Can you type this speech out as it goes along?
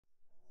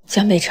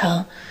江北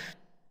城，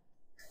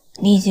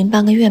你已经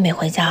半个月没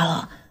回家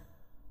了。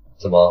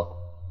怎么？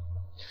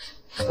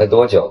才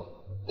多久？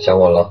想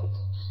我了？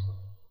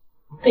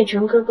北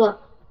城哥哥，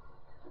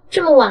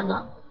这么晚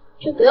了，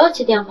就不要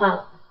接电话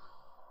了。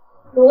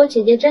如果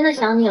姐姐真的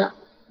想你了，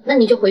那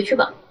你就回去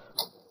吧。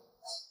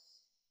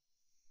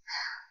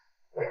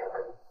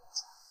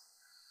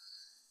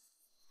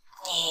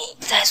你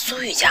在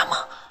苏雨家吗？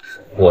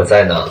我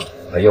在呢，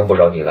还用不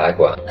着你来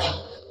管。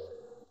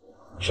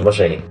什么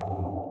声音？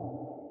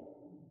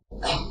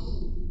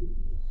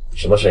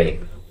什么声音？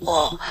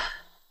我。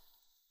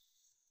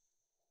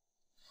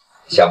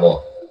夏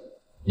沫，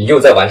你又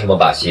在玩什么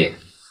把戏？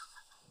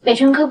北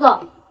城哥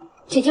哥，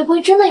姐姐不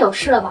会真的有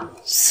事了吧？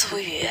苏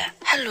雨，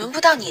还轮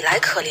不到你来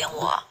可怜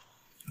我。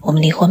我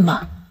们离婚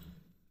吧。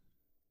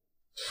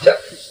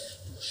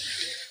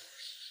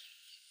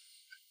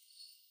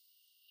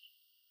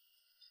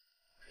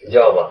睡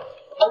觉吧。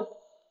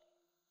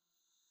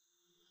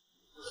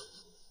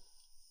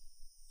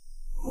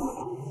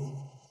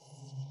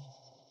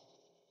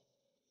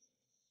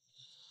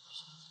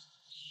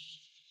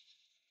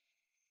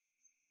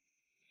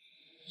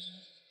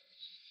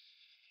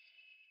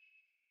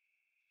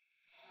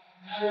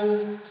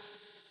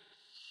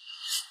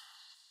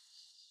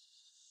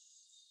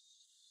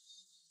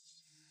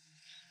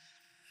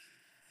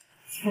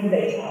江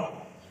北城，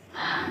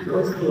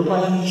我喜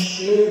欢你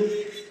时，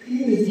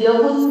与你结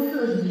婚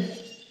4年，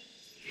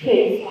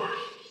这下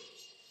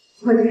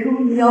我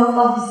终于要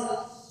放下。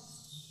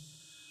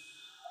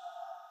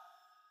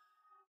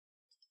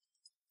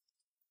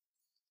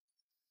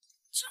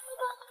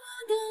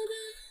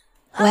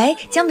喂，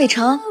江北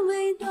城，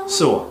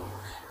是我。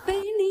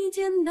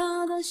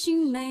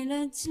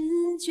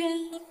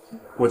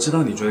我知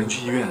道你昨天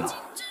去医院了，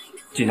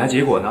检查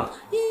结果呢？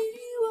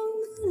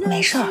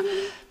没事儿，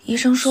医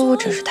生说我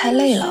只是太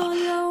累了，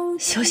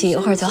休息一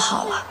会儿就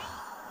好了。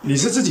你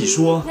是自己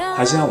说，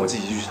还是让我自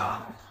己去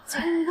查？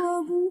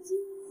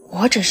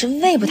我只是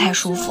胃不太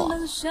舒服。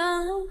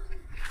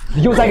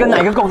你又在跟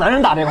哪个狗男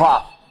人打电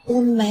话？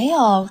我没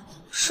有，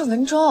是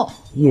文州。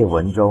叶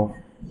文州，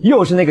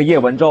又是那个叶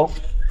文州。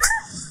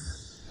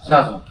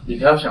夏总，你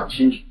可要想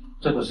清楚，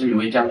这可是你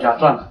为江家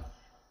赚的。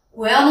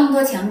我要那么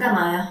多钱干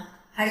嘛呀？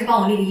还是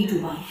帮我立个遗嘱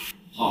吧。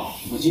好，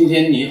我今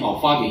天拟好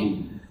发给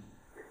你。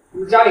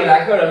你家里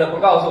来客人了，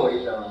不告诉我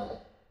一声啊？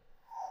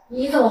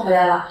你怎么回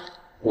来了？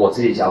我自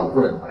己家，我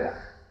不能回来。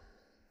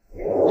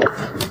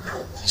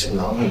这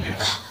狼女人，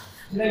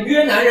那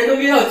约男人都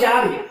约到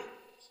家里，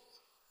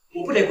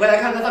我不得回来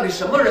看看到底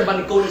什么人把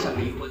你勾着想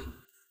离婚？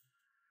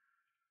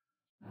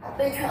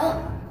北城，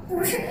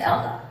不是那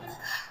样的。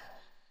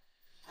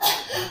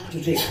就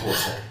这个货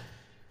色，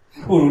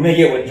不如那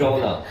叶文州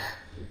呢。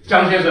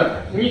江先生，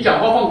你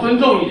讲话放尊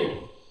重一点。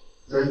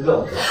尊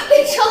重。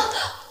北城，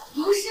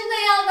不是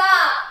那样的。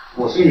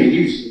我是一名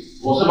律师，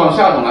我是帮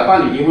夏总来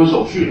办理离婚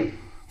手续的。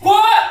滚！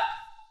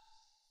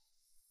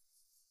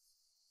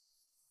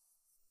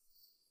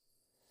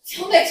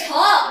江北城，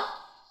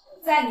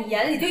在你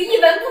眼里就一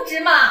文不值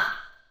嘛？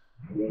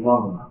别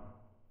忘了，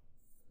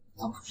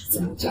当初是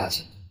怎么嫁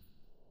进的？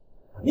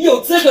你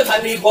有资格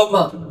谈离婚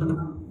吗？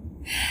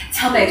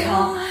江北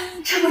城，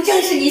这不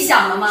正是你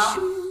想的吗？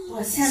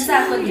我现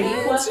在和你离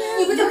婚，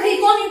你不就可以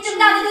光明正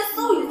大的跟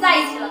苏雨在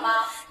一起了吗？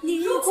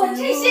如果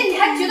这些你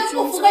还觉得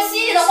不符合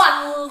心意的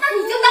话，那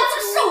你就当做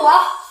是我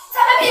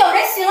在外面有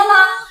人行了吗？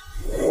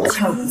我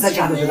看你在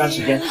家的这段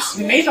时间，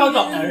你没少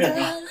找男人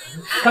啊。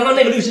刚刚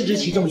那个律师只是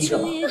其中一个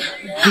嘛，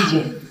毕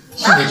竟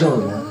像你这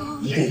种人，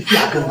一个人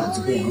压根满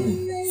足不了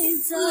你。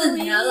4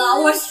年了，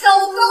我受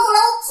够了，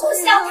我不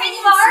想陪你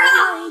玩了。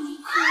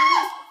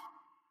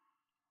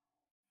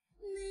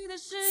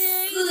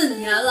4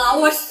年了，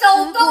我受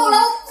够了，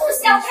我不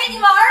想陪你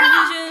玩了。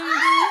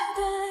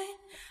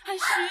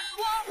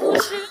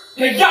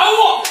别咬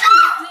我！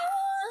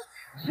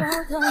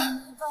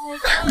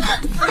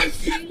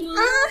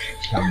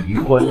想离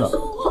婚了？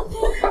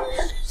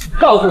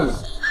告诉你，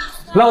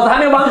老子还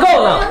没玩够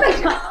呢！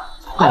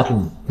告诉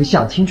你，你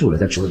想清楚了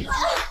再说。你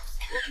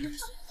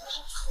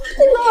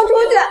放我出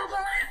去！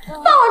放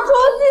我出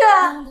去！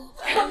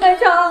江北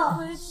城，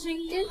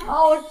你放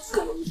我出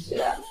去！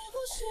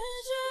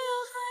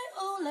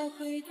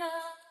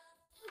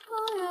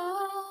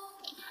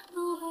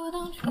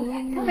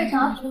江北城，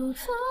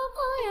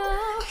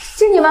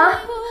是你吗？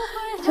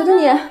求求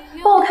你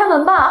帮我开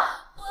门吧！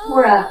夫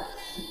人，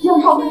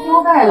应少君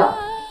交代了，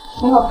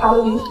没有他的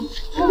允许，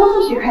谁都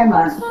不许开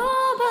门。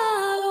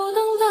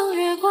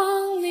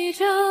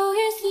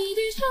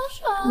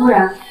夫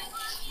人，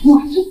我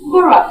还是夫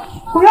人，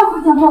不要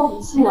和江少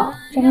比气了。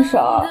张婶，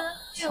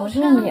求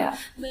求你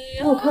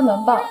给我开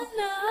门吧！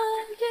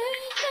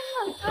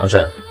杨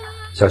婶，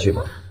下去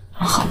吧。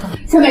好的。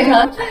江北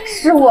城，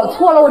是我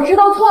错了，我知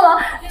道错了，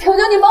求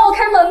求你帮我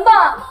开门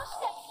吧！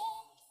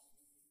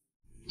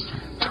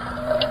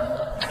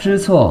知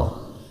错，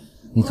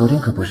你昨天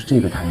可不是这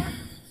个态度。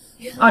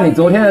按你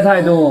昨天的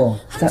态度，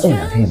再饿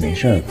2天也没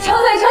事了。江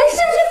北城，你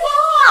是不是疯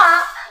了？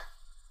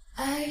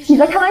你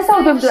在开玩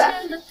笑对不对？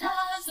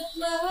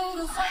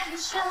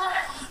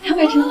江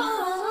北城，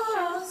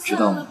知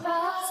道吗？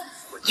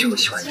我就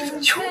喜欢这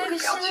种求我的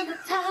表情。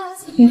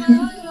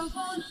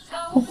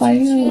我怀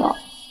孕了，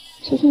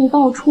求求你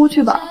帮我出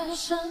去吧。你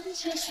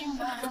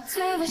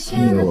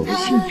有我微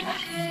信吗？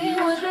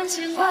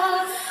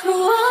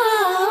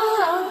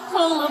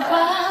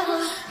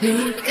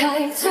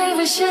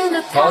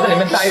好，在里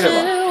面待着吧。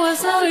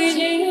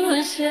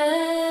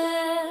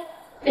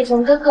北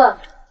辰哥哥，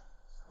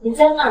你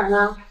在哪儿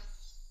呢？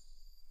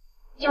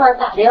今晚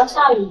打的要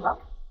下雨了，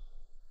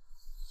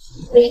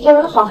我一个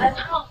人好害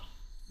怕。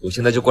我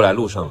现在就过来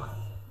路上了。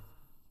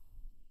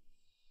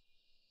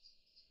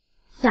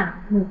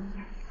夏木，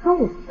跟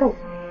我斗。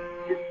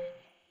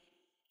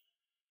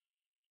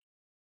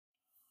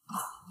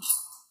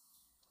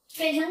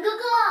北辰哥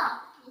哥，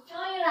你终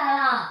于来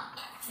了，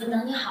我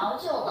等你好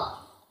久了。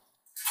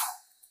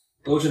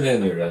都是那个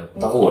女人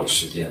耽误我的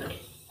时间。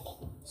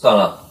算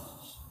了，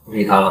不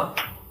理她了。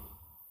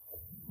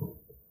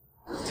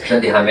身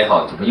体还没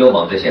好，怎么又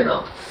忙这些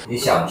呢？你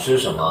想吃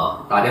什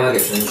么？打电话给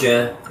陈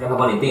轩，让他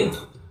帮你订，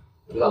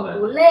知道没？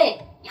不累，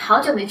你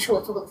好久没吃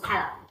我做过的菜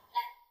了，来，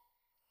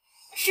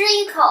吃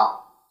一口，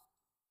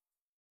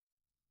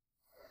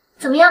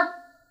怎么样？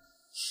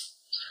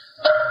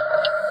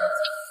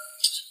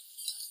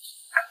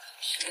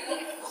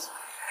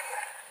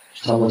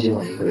沙漠今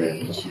晚一个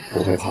人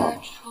不会怕吗？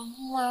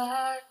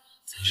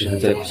是他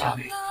最怕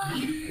的。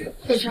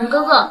北辰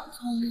哥哥，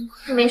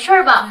你没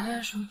事吧？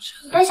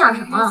你在想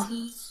什么？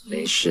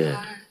没事，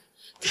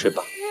吃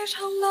吧。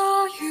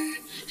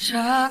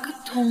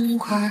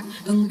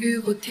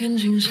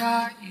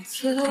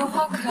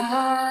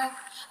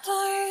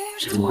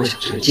怎么会想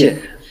这个贱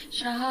人？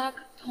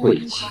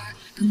晦气。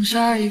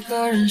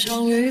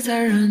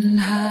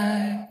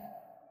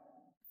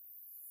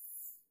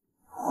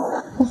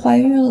我怀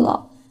孕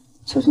了，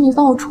求求你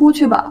帮我出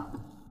去吧。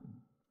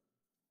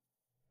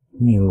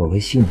你有我微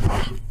信吗？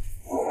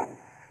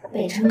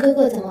北辰哥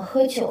哥怎么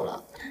喝酒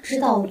了？他知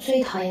道我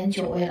最讨厌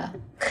酒味了，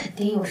肯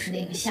定又是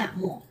那个夏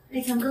沫。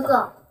北辰哥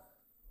哥，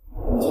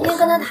你今天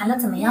跟他谈的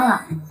怎么样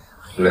了？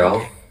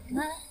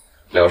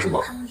聊什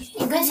么？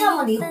你跟夏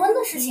沫离婚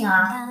的事情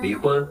啊？离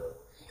婚？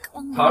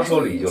他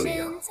说离就离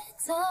啊，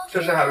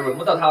这事还轮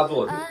不到他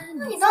做主。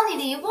那你到底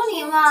离不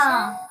离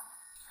嘛？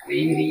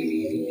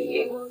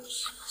离。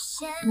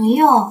没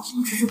有，我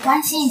只是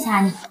关心一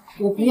下你。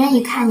我不愿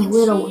意看你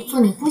为了我做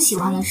你不喜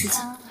欢的事情。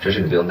这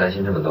事你不用担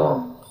心这么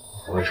多，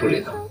我会处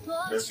理的。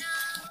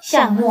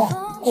夏沫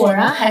果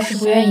然还是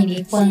不愿意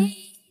离婚。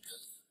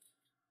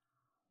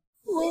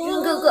北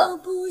辰哥哥，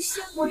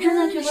我真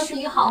的觉得自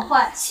己好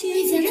坏，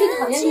以前最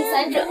讨厌第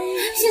三者，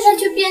现在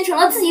却变成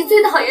了自己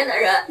最讨厌的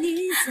人。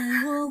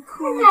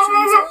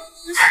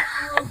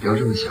不要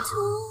这么想，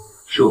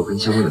是我跟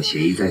肖梦有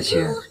协议在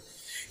先，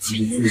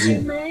你是自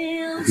愿，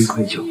不必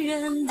愧疚。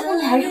那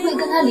你还是会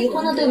跟他离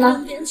婚的，对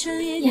吗？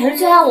你还是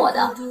最爱我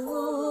的。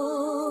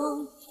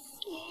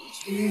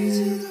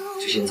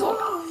就先走吧，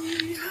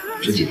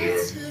这几天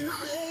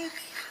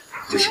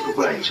就醒不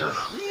过来一阵了。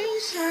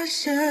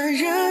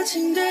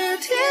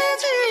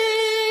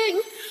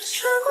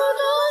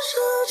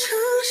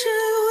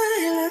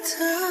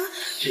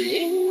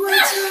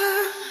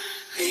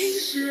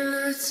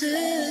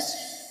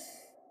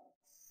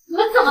你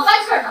们怎么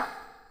办事的？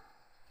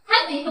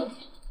还没动静。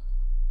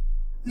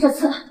这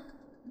次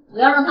我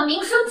要让他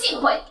名声尽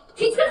毁，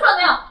听清楚了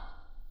没有？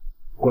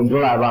滚出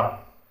来吧！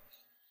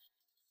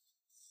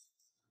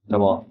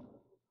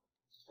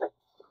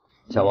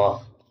小莫，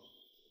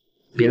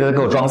别在这给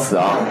我装死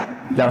啊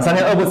！2、3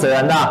天饿不死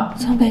人的。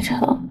江北辰，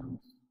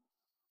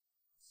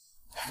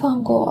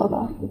放过我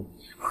吧。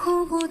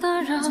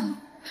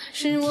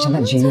先带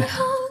你去医院。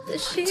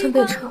江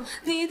北辰，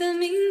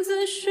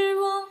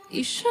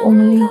我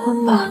们离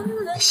婚吧。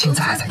你现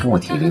在还在跟我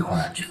提离婚？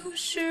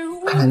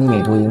看来你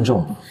美毒严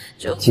重。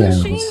既然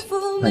如此，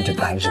那你就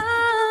待着吧。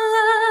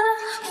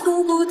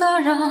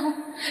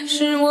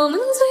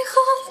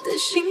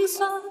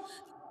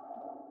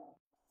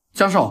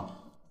江少，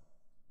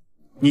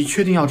你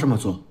确定要这么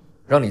做？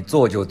让你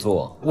做就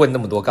做，问那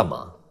么多干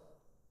嘛？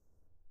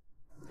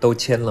都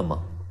签了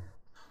吗？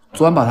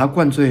昨晚把他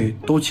灌醉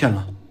都签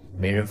了，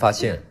没人发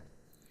现。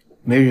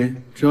没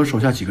人，只有手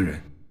下几个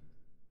人。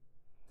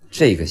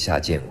这个夏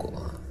建国，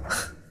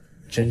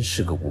真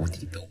是个无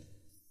底洞。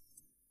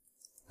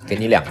给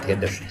你2天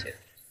的时间。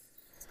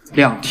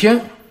2天？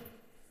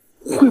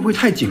会不会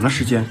太紧了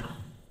时间？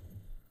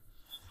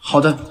好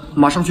的，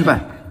马上去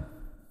办。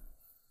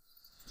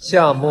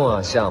夏沫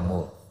啊夏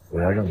沫，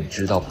我要让你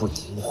知道不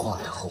听话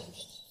的后果。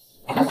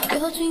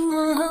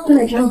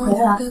对，真回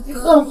来了，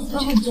饿了就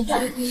去你做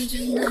饭。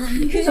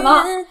吃什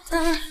么？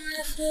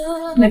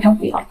没尝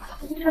不要，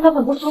看他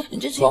很不舒服。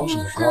装什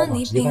么高嘛，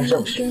直接办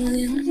正事。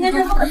今天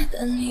真好。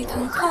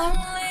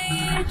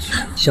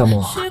夏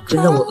沫，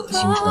真让我恶心，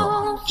知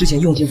道吗？之前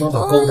用尽方法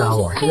勾搭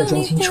我，现在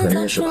装清纯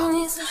了是吧？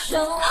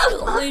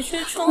我没事，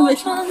不要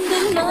这么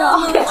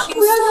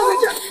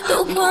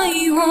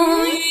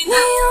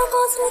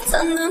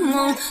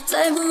整。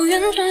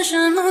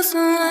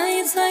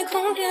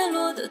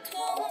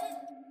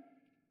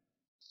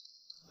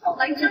我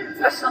们这是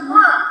做什么？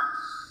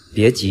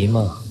别急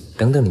嘛，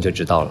等等你就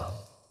知道了。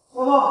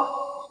爸，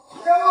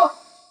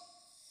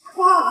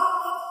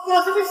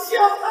我这个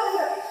小孩子，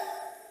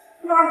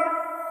妈，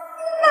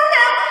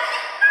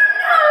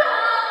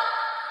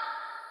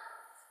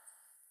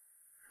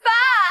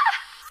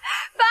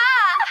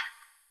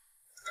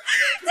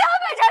江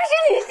北城是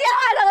你陷害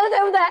他的，对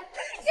不对？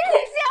是你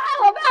陷害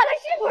我爸的，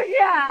是不是？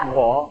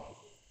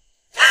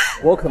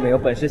我可没有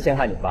本事陷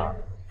害你爸，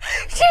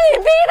是你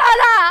逼他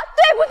的，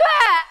对不对？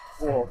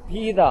我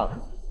逼的。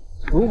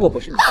如果不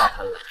是你爸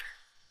贪婪，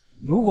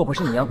如果不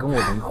是你要跟我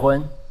离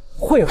婚，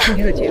会有今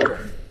天的结果。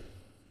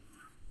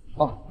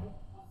哦，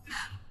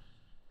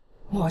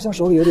我好像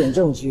手里有点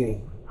证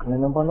据，可能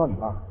能帮到你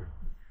爸。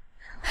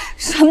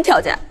什么条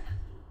件？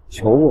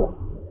求我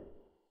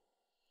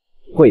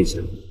跪下，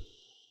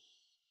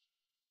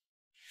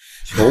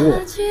求我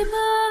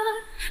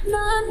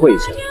跪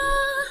下。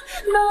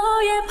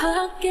 너의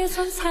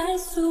밖에선 살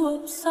수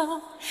없어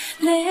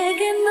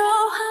내게 너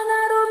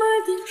하나로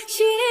물든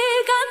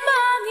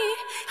시간만이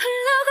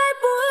흘러갈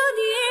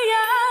뿐이야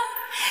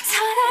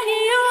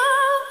사랑해요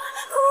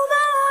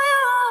고마워요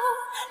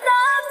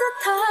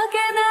따뜻하게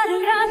나를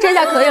안아줘 这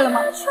下可以了吗？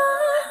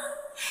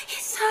 이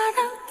사랑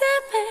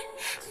때문에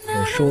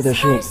我说的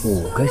是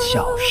5个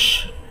小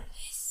时。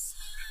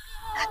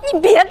你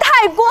别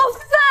太过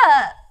分！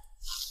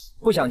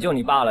不想救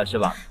你爸了是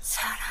吧？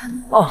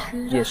哦，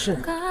也是，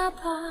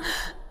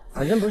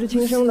反正不是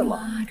亲生的嘛。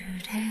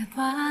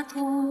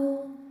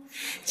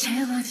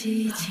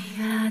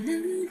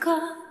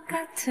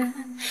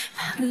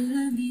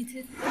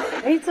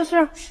哎，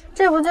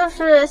这不就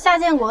是夏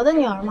建国的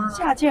女儿吗？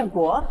夏建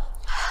国？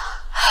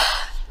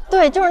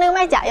对，就是那个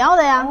卖假药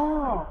的呀。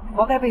哦，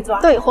活该被抓。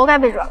对，活该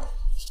被抓。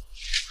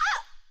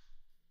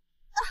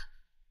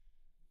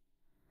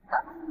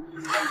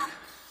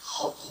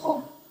好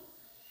痛！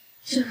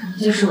这可能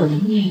就是我的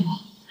孽缘，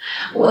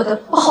我的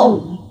报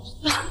应。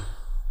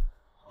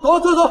走，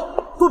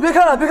都别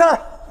看了，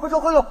快走！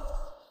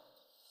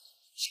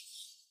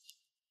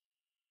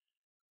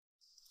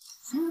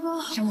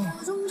什么？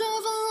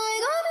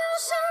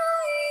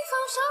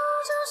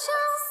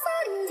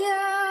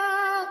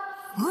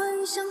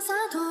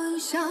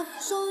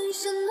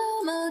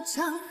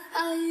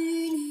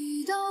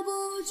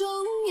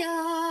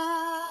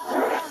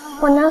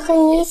我能和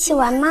你一起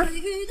玩吗？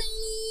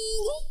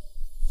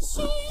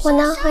我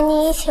能和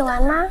你一起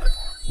玩吗？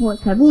我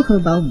才不和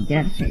保姆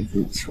家的孩子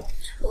一起玩。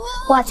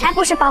我才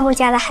不是保姆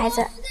家的孩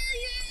子。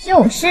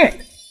就是。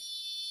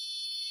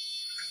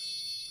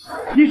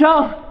医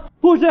生，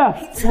护士，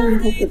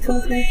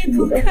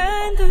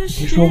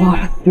别说话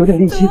了，有点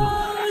力气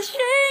吧。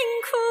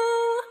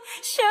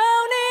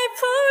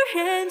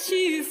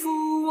欺负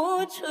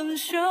我承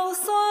受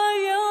所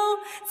有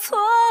错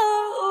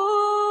误，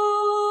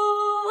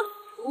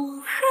我恨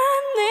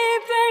你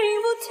背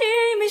不提，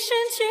没生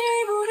气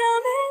不让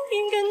你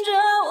跟着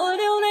我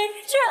流泪，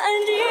却安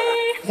静。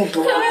可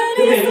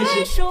你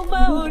分手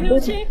把我留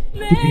起，你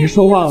别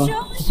说话了，我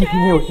今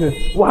天有事，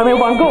我还没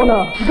玩够呢，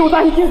你给我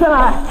带你精神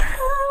来。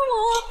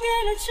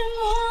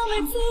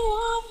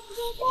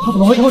他怎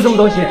么会偷这么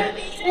多东西？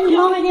哎，你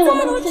忙没给我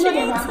们先做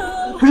检查。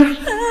不是。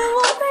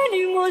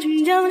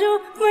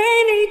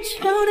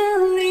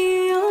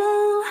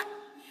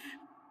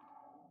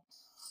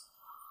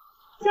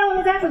夏沫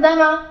的家属在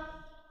吗？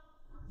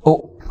哦，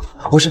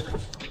不是。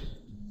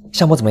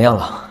夏沫怎么样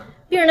了？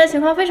病人的情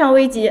况非常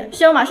危急，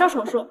需要马上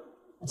手术。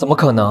怎么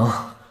可能？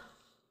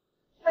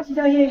快去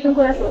叫叶医生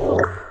过来手术。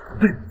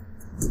不是，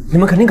你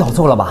们肯定搞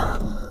错了吧？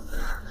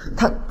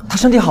他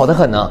身体好得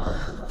很呢，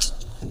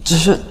只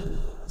是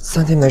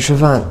3天没吃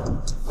饭，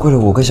跪了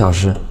5个小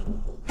时，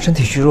身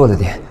体虚弱了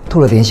点，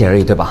吐了点血而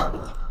已，对吧？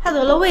他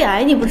得了胃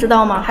癌，你不知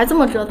道吗？还这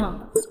么折腾。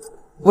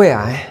胃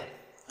癌？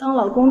当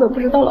老公的不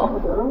知道老婆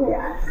得了胃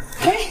癌。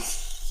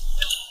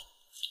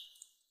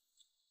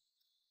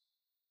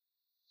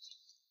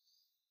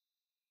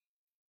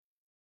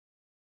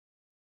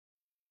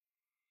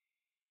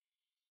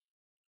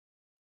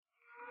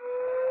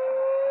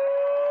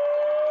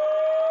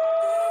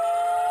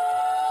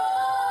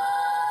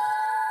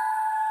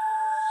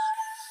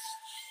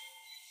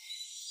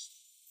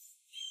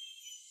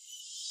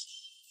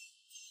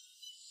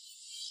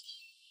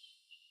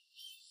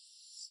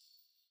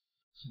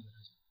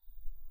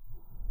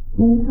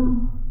难道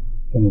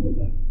这么简单？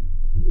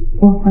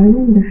我怀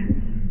孕的事情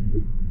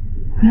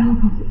不要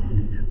告诉小妹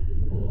妹。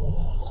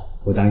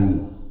我答应你，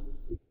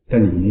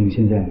但你一定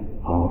现在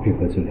好好配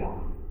合治疗。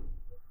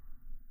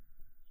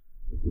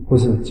护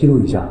士，记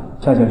录一下，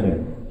夏小姐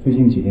最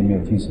近几天没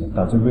有进食，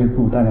导致胃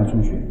部大量出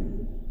血，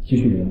继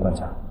续留院观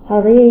察。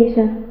好的，叶医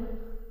生。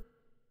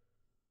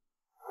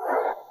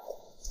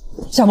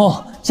夏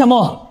沫，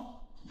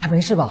还没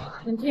事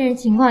吧？本病人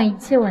情况一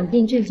切稳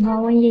定，这情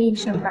况问叶医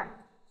生吧。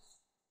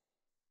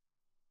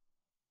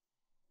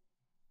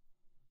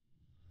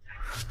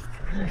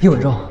叶稳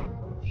重，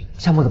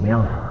夏沫怎么样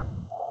了？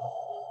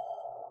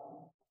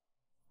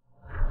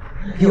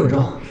叶稳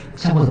重，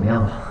夏沫怎么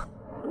样了？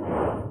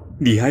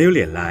你还有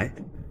脸来？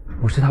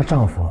我是她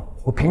丈夫，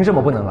我凭什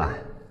么不能来？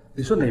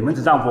你说哪门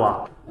子丈夫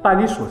啊？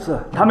办理手术，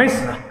他没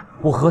死，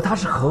我和他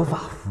是合法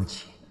夫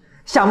妻，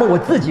夏沫我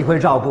自己会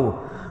照顾，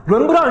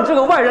轮不到你这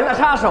个外人来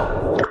插手。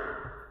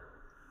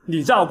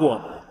你照顾？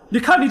你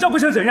看你照顾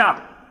成怎样？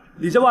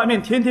你在外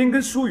面天天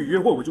跟舒雨约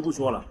会，我就不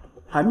说了，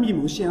还密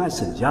谋陷害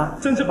沈家，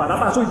甚至把他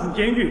爸送进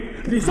监狱，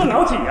你算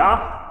老几啊？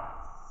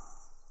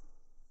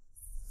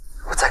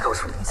我再告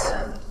诉你一次，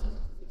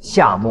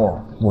夏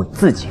沫我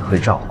自己会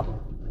照顾，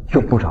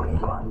又不找你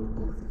管。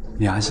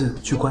你还是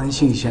去关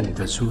心一下你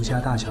的苏家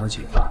大小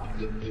姐吧。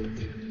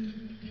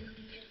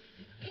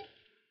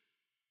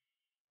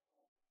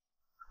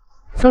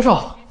张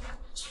少，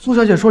苏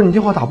小姐说你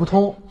电话打不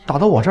通，打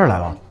到我这儿来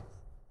了。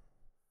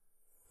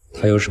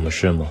他有什么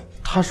事吗？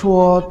她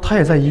说她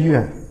也在医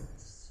院，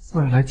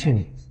我要来见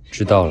你。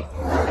知道了。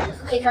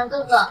北城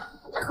哥哥，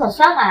他可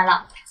算来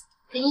了，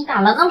给你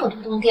打了那么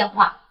多通电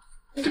话，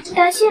你都不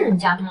担心人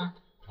家吗？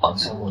忙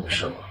项目的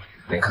事吗？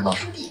没看到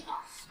手机。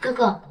哥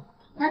哥，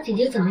那姐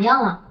姐怎么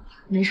样了？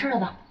没事了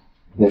吧？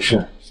没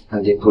事，她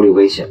已经脱离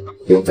危险了，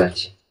不用担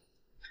心。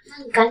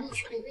那你赶紧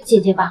去陪陪姐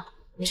姐吧，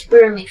我一个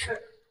人没事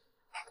的。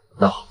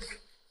那好，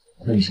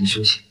那你先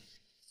休息。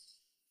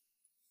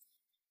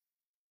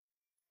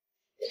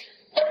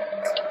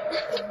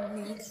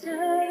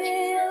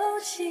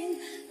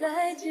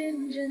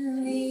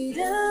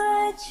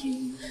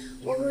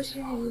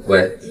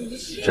喂，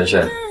陈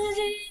璇，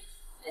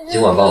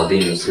今晚帮我订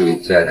一个苏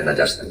雨最爱的那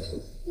家餐厅，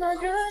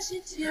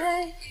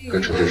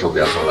跟程璇说不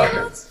要送老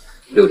人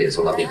，6点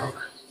送到病房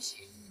来。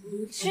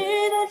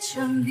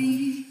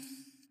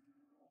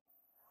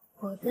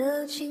我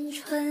的青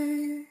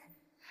春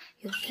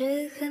有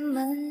时很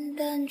蛮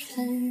单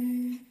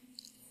纯。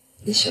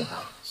你醒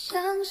了？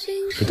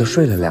你都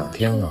睡了2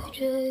天了。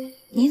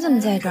你怎么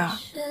在这儿？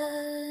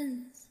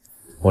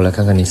我来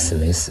看看你死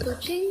没死。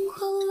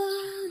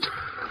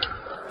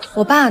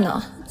我爸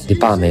呢？你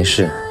爸没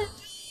事，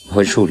我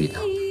会处理的。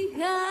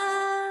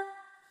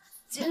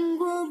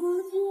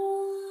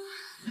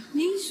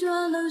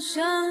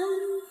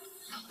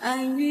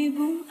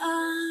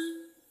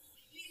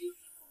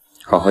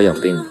好好养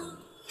病。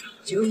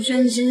就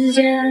算时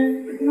间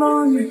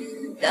磨灭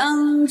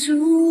当初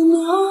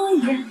诺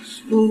言，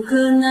无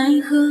可奈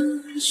何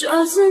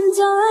说声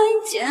再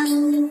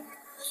见，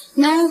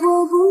奈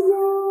何不能。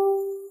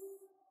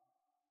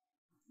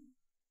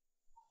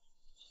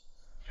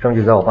证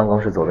据在我办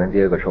公室左边第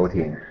2个抽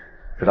屉，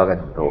知道该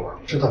怎么做吧？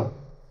知道，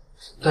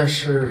但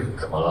是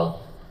怎么了？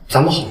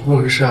咱们好不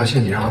容易摄像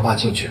陷阱让他爸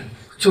进去，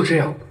就这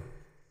样，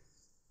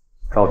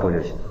照做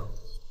就行了。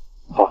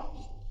好。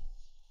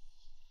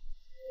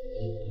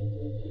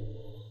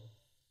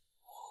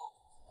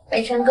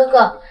北辰哥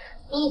哥，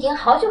你已经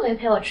好久没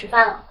陪我吃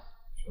饭了。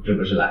我这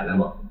不是来了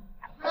吗？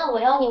那我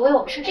要你为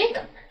我吃这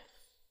个。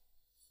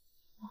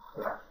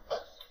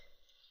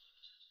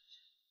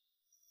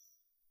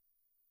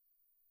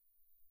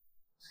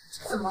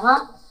怎么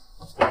了？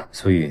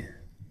苏雨，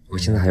我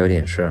现在还有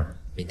点事，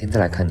明天再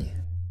来看你。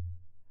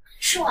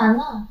吃完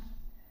了。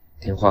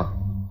听话。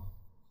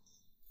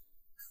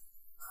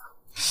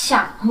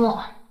夏沫，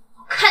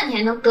我看你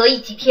还能得意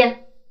几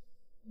天？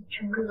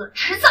陈哥哥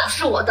迟早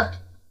是我的。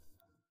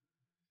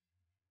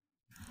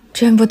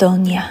真不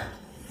懂你啊，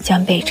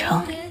江北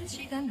城。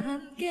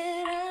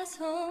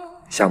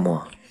夏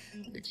沫，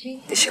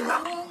你醒了？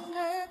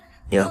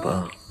你饿不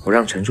饿？我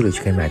让陈助理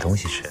去给你买东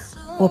西吃。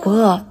我不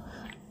饿，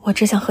我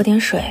只想喝点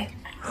水。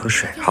喝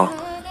水，好。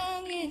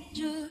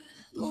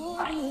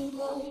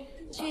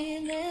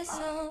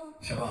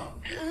小宝，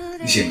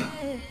你醒了，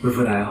恢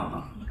复的还好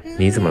吗？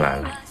你怎么来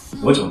了？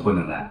我怎么不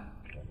能来？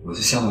我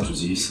是项目主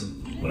治医师，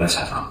我来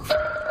采访。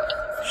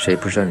谁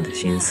不知道你的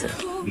心思？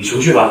你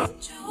出去吧，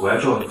我要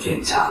做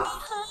检查。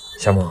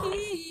夏沫，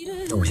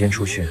那我先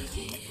出去，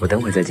我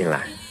等会再进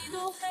来。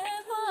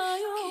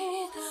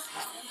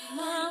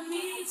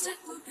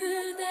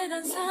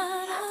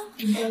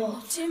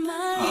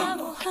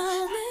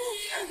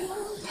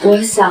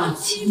我想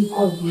请你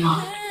帮个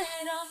忙，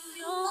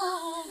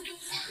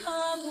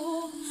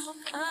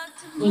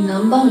你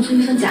能帮我出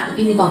一份假的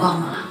病例报告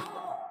吗？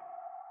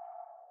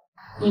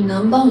你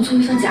能帮我出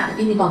一份假的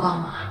病例报告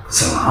吗？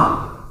什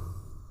么？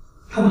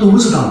他不都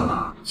知道了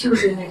吗？就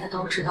是因为他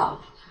都知道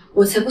了，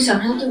我才不想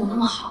让他对我那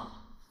么好，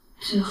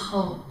最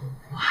后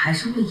我还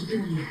是会一个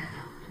人离开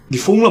他。你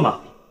疯了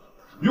吗？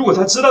如果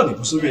他知道你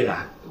不是胃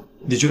癌，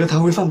你觉得他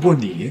会放过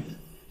你？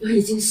我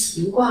已经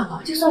习惯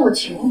了，就算我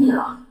求你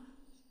了，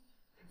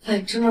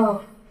反正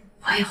我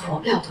也活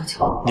不了多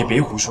久。你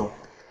别胡说，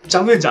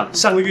张院长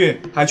上个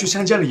月还去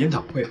参加了研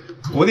讨会，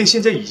国内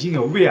现在已经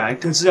有胃癌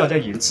跟治疗在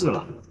研制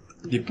了，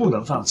你不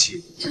能放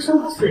弃。就算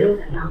他死又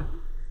怎样？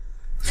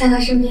在他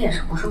身边也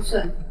是活受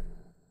罪。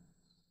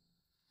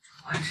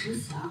我只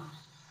想，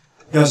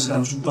要是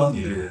当初帮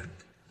你的人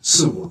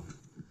是我，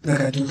那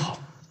该多好，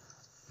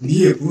你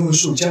也不用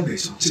受江北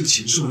城这个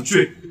禽兽的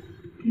罪。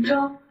林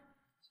州，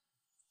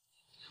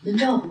林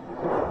州，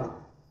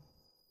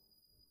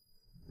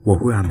我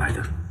会安排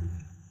的，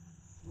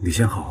你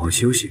先好好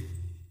休息。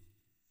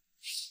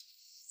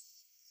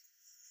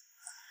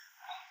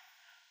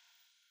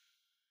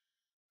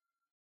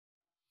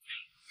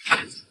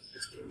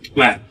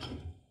喂，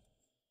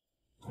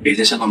别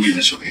在下方面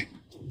的手里，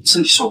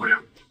身体受不了。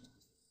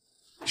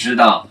知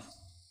道。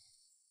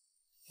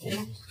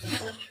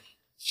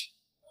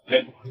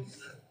哎，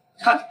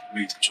看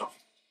妹子装。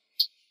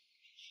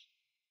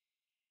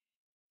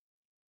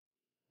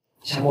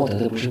夏沫得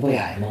的不是胃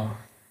癌吗？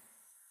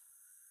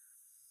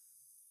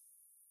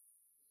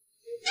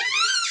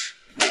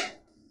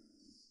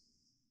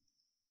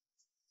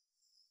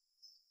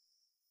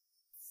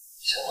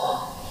夏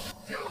沫，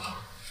别哭了。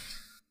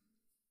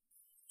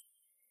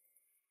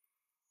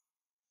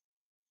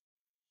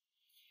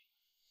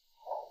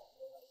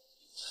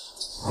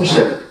不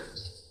是，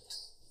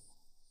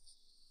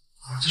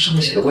这上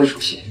面写的胃出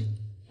血。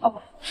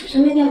哦，是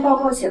那天报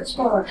告写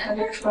错了，他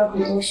就出了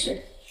很多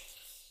血。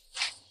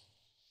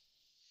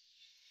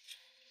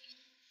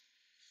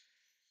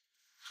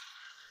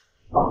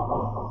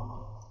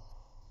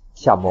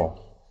夏沫，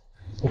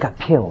你敢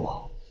骗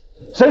我？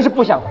真是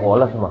不想活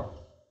了是吗？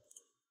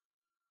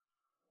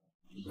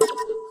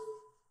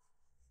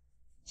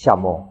夏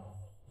沫，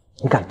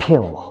你敢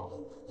骗我？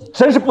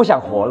真是不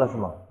想活了是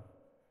吗？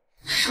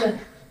是，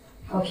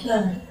我骗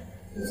了你，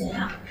又怎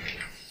样？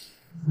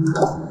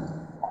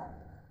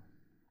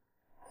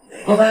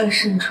我爸的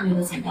事你处理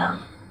的怎么样？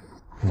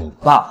你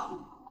爸，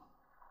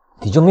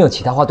你就没有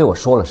其他话对我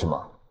说了是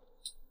吗？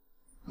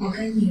我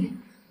跟你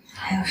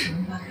还有什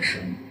么话可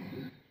说？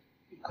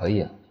可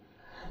以啊，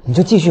你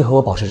就继续和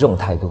我保持这种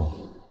态度。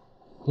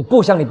你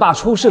不想你爸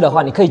出事的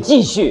话，你可以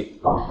继续。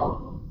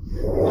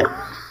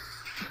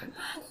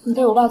你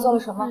对我爸做了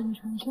什么？你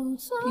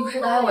不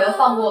是答应我要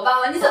放过我爸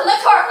吗？你怎么能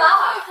出尔反尔？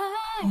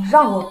你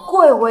让我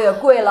跪我也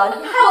跪了，你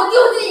害我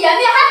丢尽颜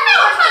面，还害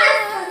我差点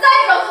死在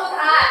这舞台。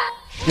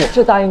我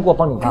是答应过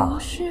帮你爸，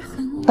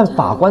但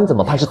法官怎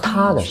么判是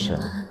他的事。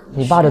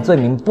你爸的罪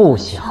名不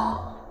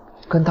小，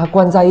跟他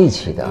关在一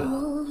起的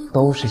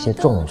都是些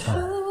重犯。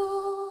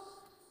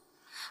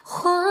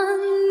换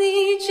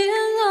你煎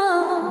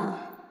熬，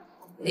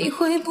你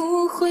会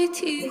不会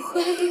体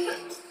会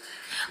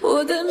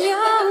我的渺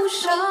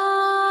小？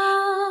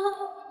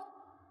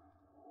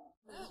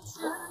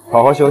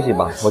好好休息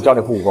吧，我叫你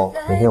护工，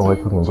明天我会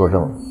出庭作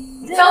证。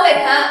张北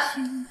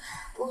辰，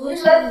你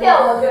是在骗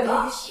我对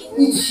吧？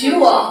你娶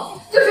我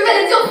就是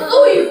为了救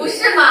苏雨不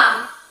是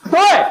吗？对，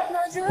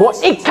我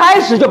一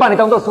开始就把你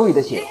当做苏雨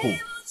的血户，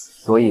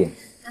所以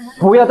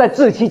不要再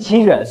自欺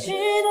欺人。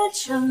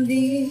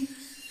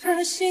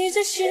可惜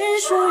这是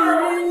属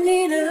于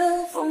你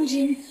的风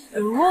景，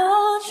而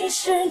我却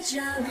是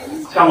家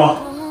里。夏沫，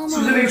是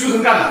不是那个畜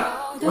生干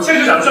的？我现在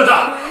就想这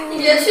账。你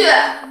别去，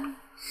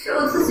是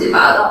我自己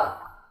拔的。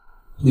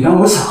你当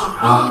我傻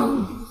啊？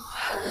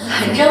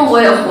反正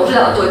我也活不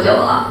了多久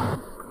了。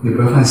你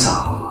不要犯傻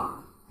好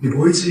吗？你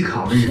不为自己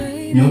考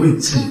虑，你要为你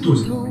自己肚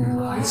子里面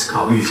的孩子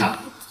考虑一下。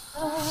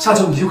下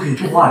周你就可以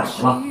做花人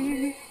了，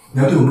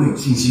你要对我们有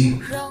信心。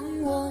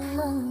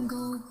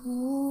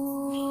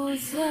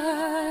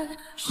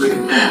所以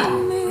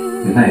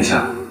忍耐一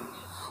下，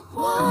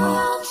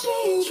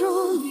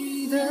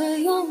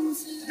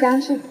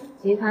江氏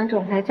集团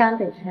总裁张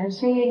北辰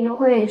深夜约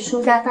会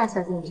苏家大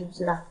小姐，你知不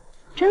知道？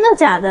真的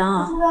假的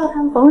啊？不知道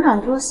他们逢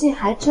场作戏，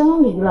还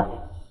真离了。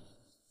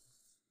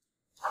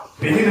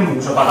别听他们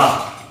胡说八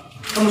道，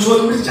他们说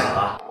的都是假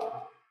的。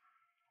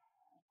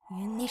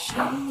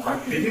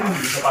别听他们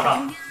胡说八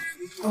道，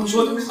他们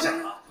说的都是假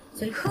的。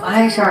我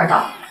还是二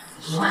道，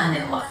不按那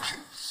会儿。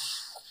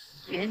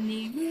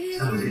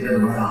上次姐姐怎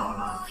么好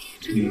了？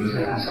你不是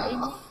在干啥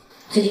吗？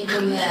最近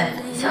住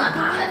院，想来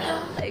麻烦你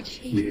了。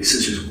你的事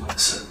就是我的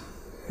事，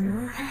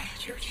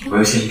我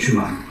要先去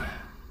忙你们。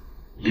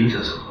临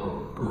走时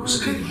候，我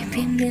是给你们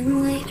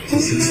先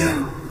休息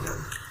啊。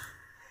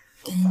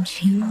感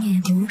情也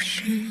不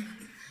是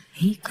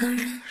一个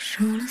人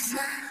说了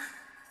算。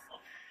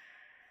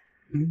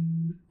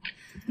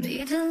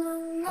这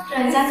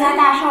江家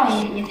大少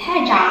爷也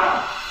太渣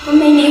了，都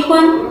没离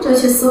婚就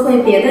去私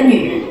会别的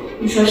女人，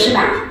你说是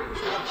吧？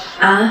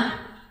啊？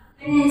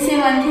最近新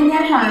闻天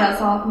天上热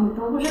搜，你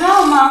都不知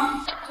道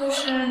吗？就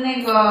是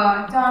那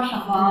个叫什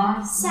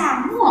么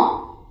夏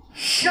沫，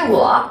是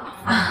我。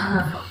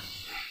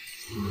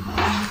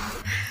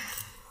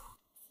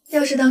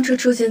要是当初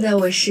出现在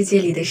我世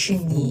界里的是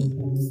你，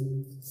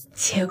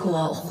结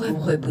果会不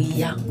会不一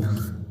样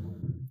呢？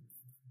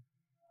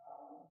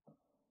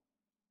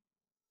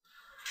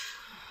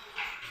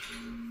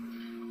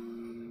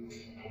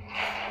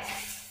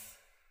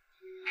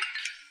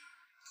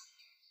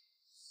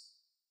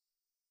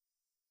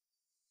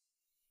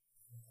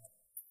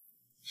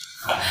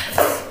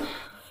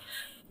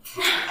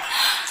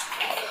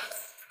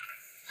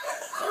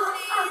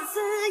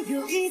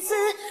又一次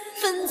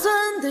分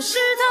寸的试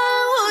探，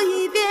我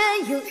一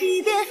遍又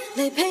一遍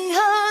来配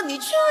合你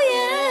出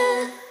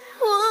演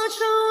我初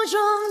衷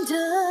的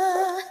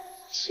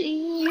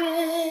心愿。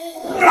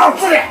老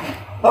子俩，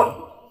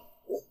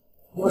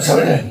我承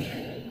认，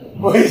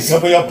为什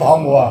么要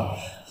帮我啊？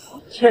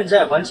欠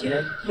债还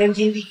钱，天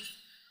经地义。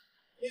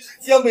你是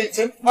江美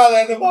辰派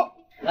来的吗？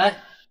来，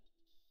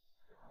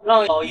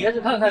让老爷子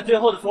看看最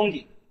后的风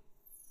景。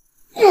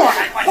我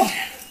来还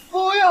钱！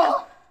不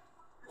要！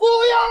不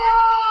要啊！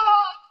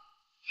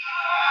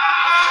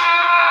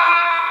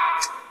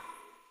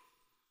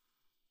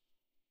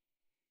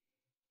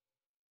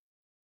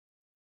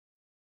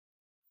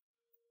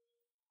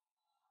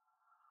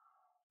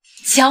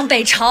江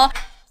北城，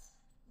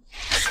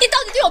你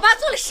到底对我爸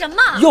做了什么？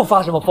又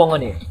发什么疯啊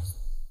你？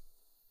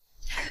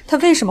他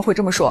为什么会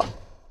这么说？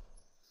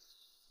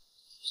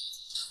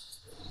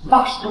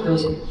爸什么德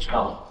行你知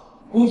道吗？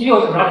估计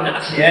又想找你拿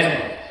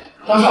钱。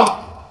张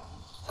少，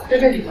这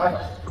边你看。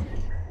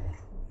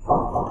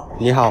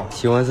你好，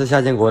请问是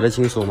夏建国的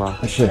亲属吗？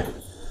是，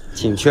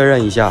请确认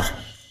一下。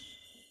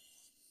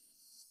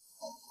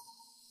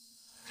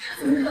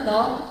怎么可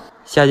能？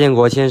夏建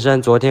国先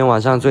生昨天晚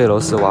上坠楼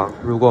死亡，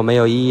如果没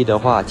有异议的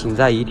话，请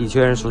在遗体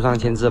确认书上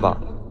签字吧。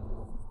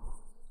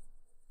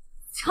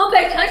江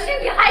北城是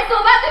你害死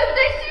我爸，对不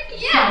对？是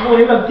你。夏沫，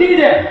你冷静一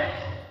点。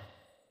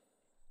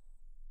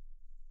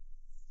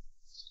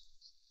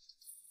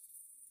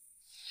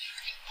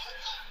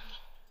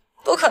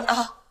不可能，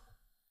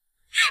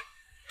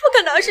不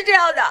可能是这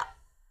样的。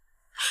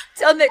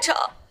江北城，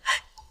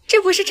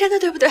这不是真的，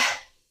对不对？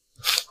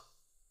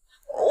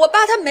我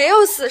爸他没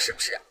有死，是不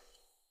是？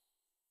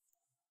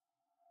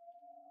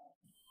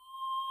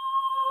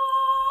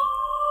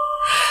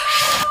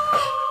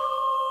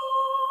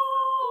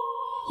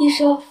医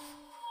生，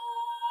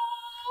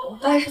我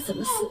爸是怎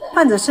么死的？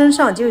患者身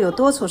上就有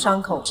多处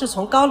伤口，是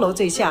从高楼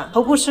坠下，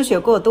头部失血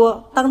过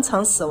多，当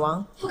场死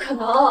亡。不可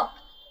能，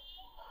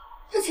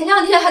他前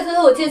2天还在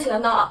问我借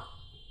钱呢。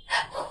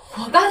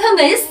我爸他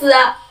没死，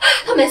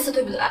他没死，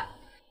对不对？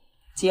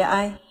节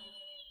哀。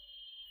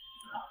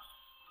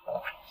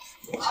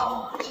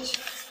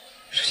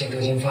事情都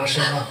已经发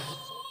生了。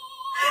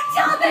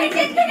江北这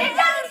天天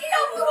家里地上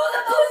不如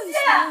的东西，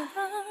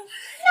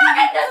哪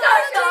来的大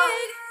手？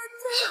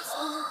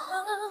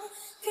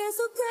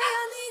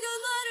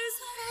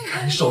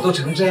看你手都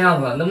成这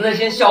样了，能不能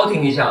先消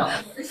停一下？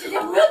这事情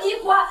不用你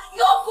管，你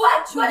给我滚，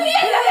管得越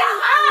远越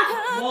好。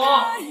我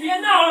别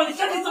闹了，你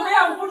身体怎么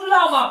样？我不知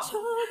道吗？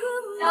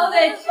江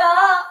北城，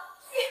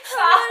你把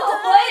我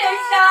也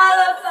杀了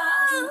吧！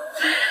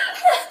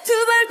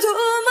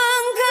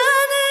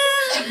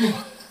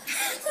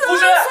护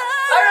士，来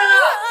人了！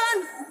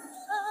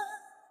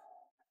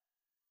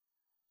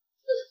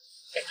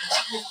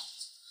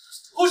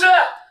护士，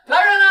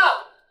来人了！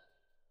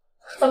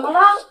怎么了？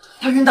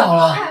他晕倒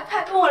了。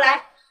快跟我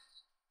来！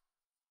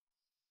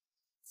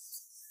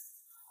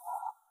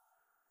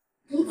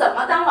你怎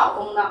么当老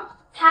公的？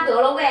他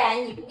得了胃癌，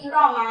你不知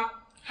道吗？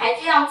还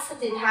这样刺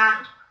激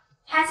他，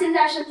他现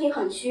在身体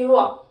很虚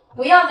弱，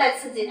不要再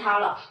刺激他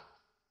了。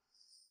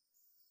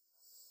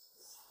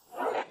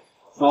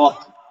说，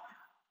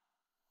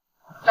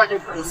大姐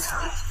可以。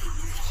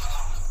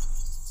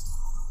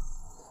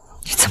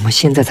你怎么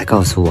现在才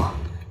告诉我？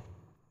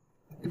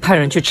派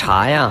人去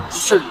查呀！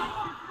是。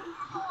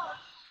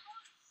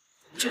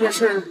这件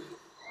事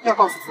要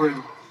告诉夫人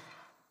吗？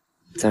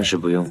暂时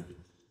不用。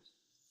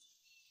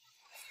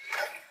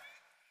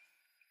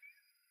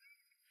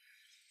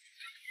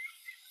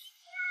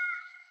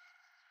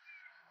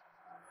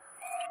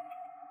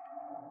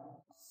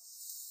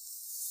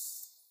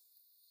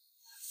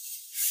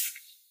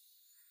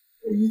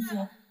林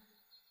姐，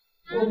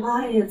我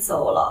妈也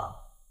走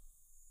了，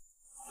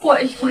我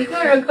一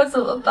个人可怎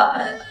么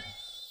办呀？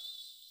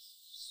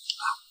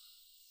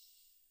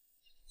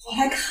我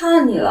来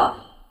看你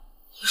了。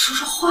你说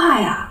说话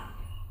呀！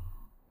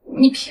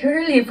你平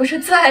日里不是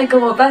最爱跟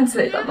我拌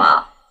嘴的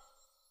吗？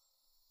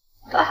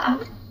爸，爸，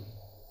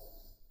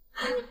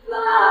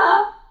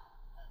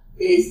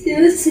你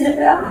醒醒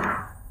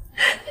呀！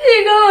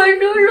你跟我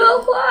说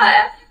说话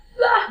呀，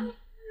爸，爸，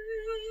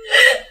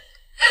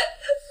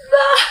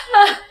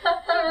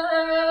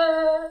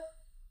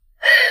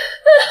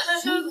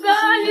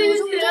爸，你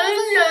醒醒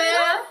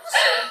呀，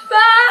爸，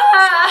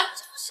爸。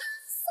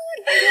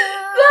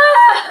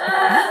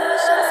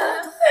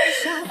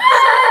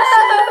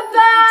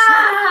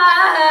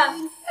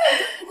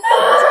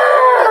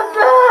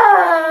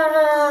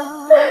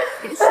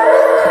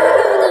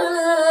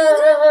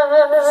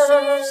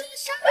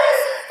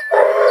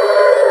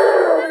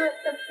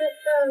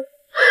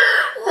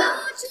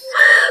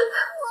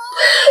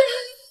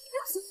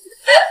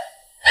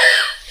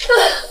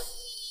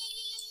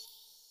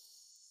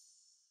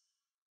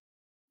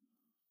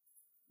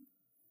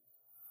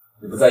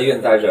你不在医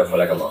院待着，回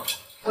来干嘛？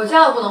我这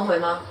样不能回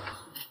吗？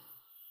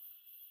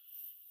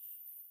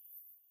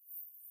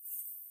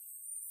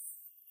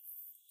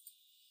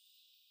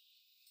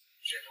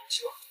这东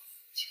西吧，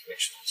今天没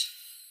吃东西。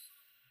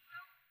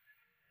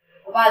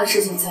我爸的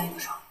事情在你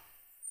手。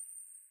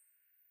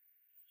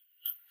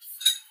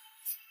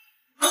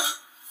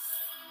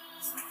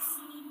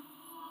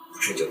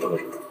不是你就等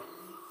着吧。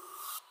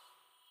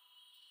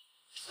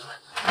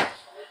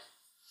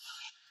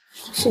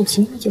事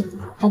情就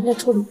还没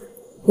处理，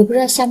也不知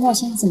道夏沫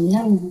现在怎么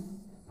样了。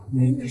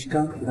你是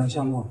刚提到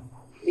夏沫？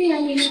对呀，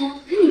医生，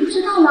你不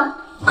知道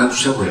吗？我刚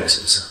出差回来，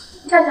是不是？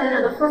夏小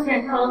姐的父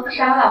亲跳楼自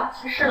杀了，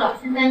去世了，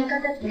现在应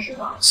该在停尸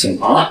房。什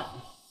么？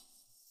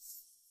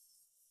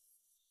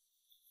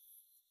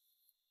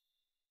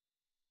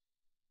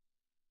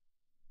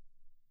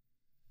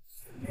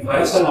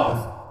喂，孙老，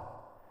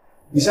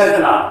你现在在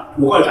哪？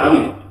我过来找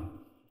你。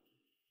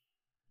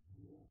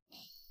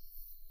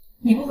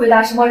你不回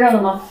答是默认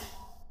了吗？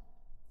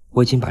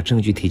我已经把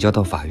证据提交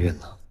到法院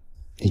了。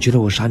你觉得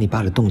我杀你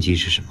爸的动机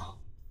是什么？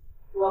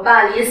我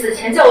爸临死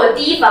前叫我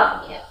提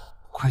防你。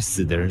快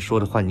死的人说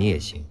的话你也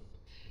信？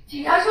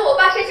警察说我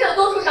爸身上有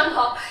多处伤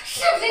口，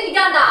是不是你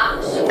干的？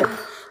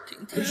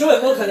你说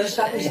有没有可能是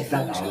他不想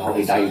再牢牢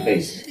给他一辈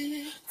子，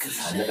自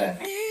残的呗？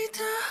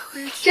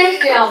真是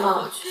这样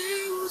吗？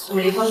我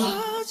们离婚吧。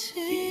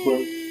离婚？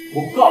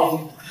我告诉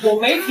你，我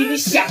没提，你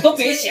想都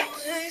别想。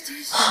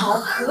好，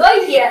可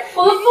以，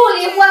我们不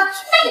离婚。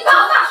那你把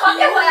我爸还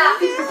给我呀！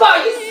你不好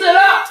意思了。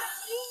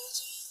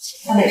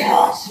江北城，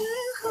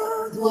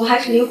我们还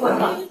是离婚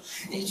吧，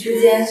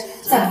之间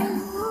再没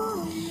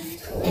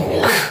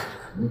有。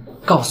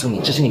告诉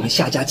你，这是你们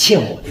夏家欠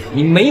我的，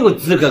你没有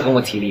资格跟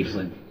我提离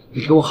婚。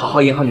你给我好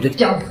好演好你的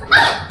江湖。江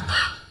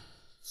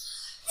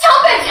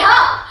北城，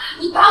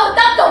你把我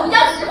当狗一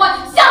样使唤，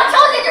想抽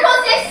起这双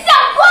鞋，想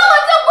刮我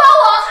就刮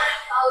我，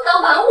把我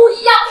当玩物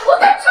一样，我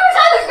跟畜生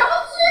有什么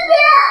区别？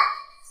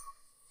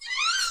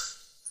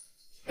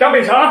江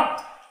北城，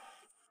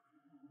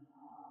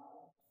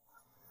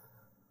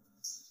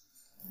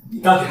你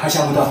到底还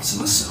想不到什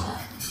么时候？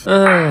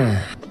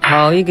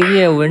好一个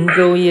叶文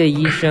州叶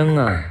医生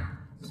啊，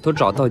都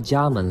找到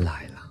家门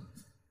来了。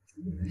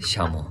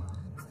夏沫，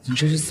你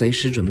这是随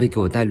时准备给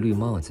我戴绿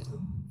帽子？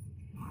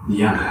你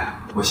让开，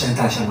我现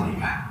在带夏沫离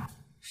开。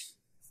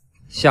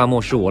夏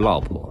沫是我老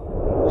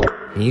婆，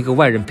你一个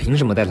外人凭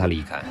什么带她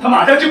离开？她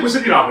马上就不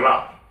是你老婆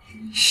了。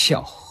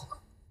笑话，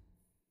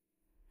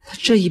她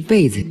这一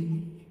辈子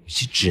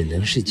是只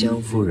能是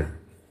江夫人。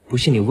不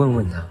信你问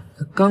问她，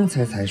她刚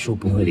才才说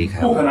不会离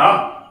开我。不可能，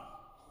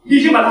你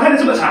已经把她害得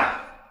这么惨。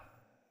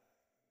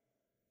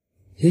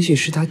也许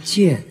是她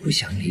贱，不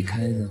想离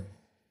开呢。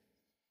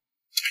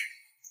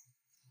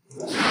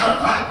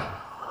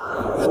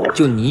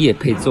就你也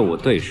配做我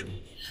对手？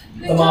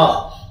干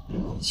嘛？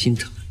心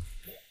疼。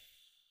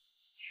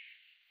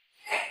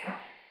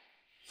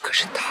可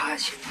是他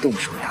先动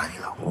手打你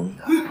老公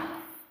的。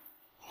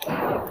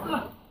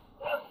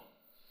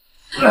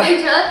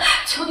北辰，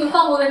求你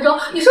放过文州，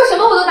你说什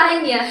么我都答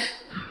应你。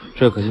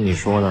这可是你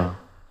说的，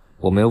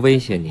我没有威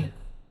胁你。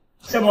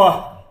夏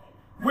沫，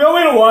不要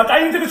为了我答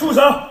应这个畜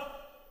生。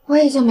我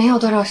已经没有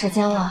多少时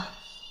间了，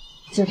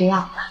就这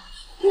样吧。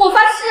我发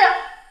誓。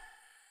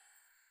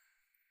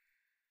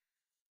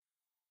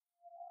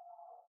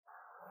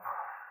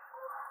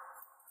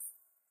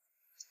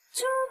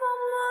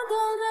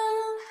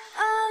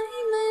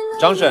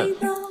张婶，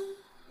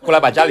过来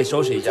把家里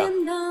收拾一下。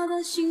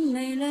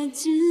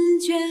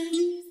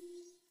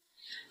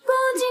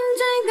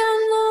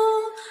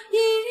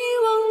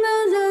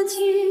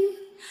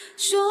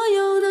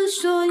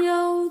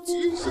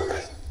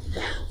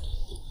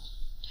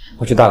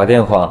我去打个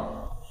电话，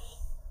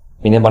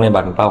明天帮你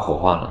把你爸火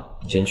化了，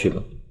你先去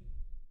吧。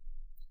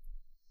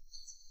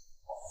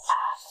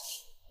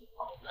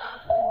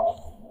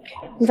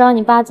你知道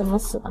你爸怎么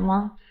死的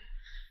吗？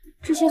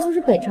这些都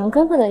是北辰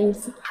哥哥的意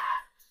思。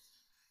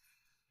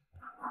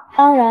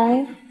当然，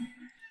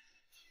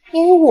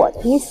也有我的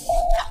意思。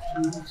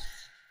你为什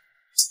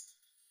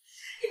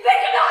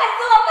么要害死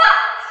我爸？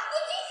你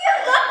居心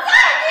何在？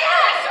你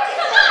说什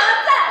么何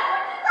在？我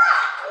知道，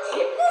你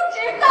不知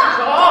道。小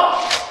豪，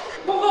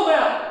通过没有？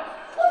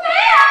我没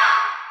有。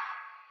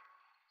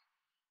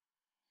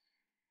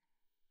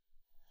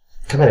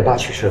看在你爸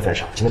去世的份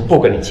上，今天不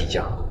跟你计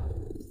较。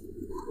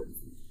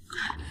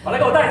把他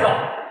给我带走。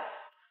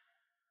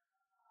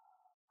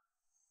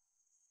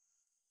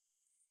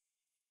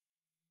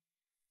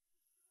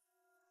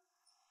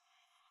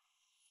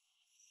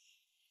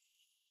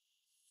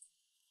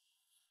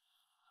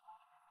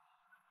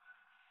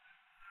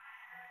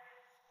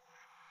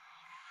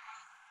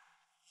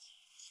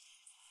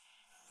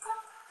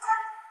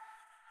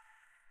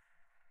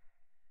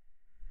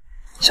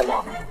小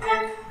毛，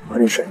喝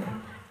点水。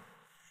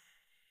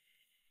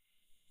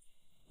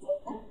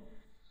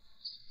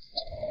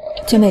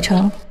江北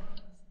城，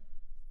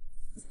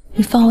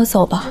你放我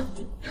走吧。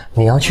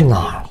你要去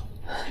哪儿？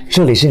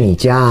这里是你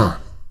家。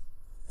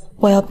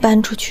我要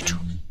搬出去住。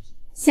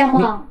夏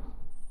沫，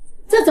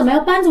这怎么要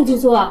搬出去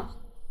住啊？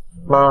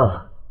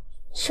妈，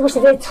是不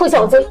是这臭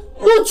小子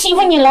又欺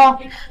负你了？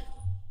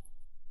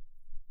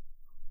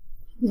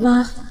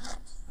妈，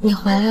你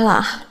回来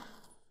了。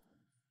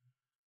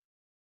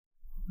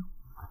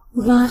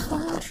妈，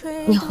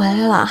你回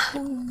来了。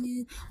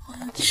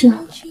是，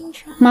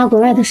妈国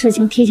外的事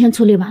情提前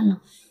处理完了，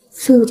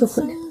所以我就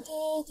回来了。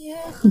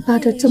你爸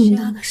这么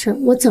大的事儿，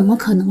我怎么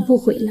可能不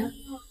回来？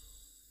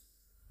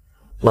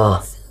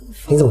妈，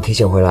你怎么提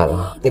前回来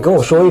了？你跟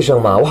我说一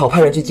声嘛，我好派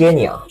人去接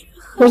你啊。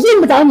我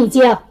用不着你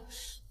接，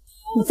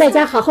你在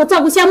家好好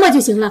照顾夏沫就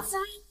行了。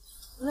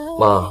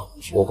妈，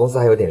我公司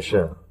还有点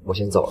事，我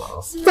先走了啊。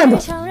站住！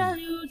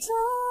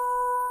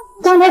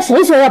刚才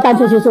谁说要搬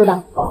出去住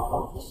的？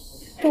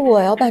是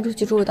我要搬出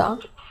去住的。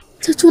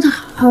这住的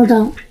好好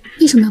的，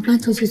为什么要搬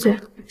出去住？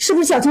是不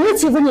是小程又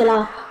欺负你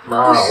了？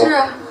妈，不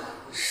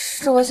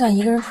是我想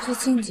一个人出去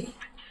静静。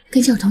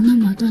跟小程闹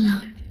矛盾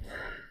了？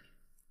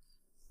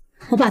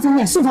我把他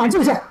撵书房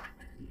住去，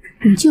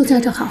你就在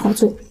这好好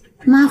住。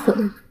妈回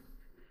来了，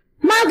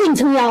妈给你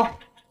撑腰。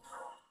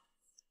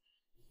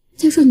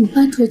再说你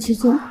搬出去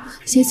住，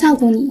谁照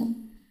顾你？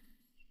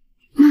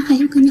妈还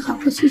要跟你好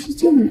好叙叙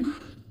旧呢。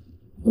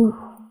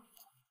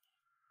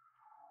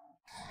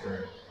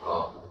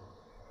好，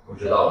我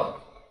知道了。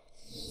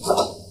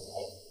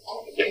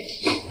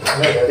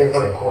那个电话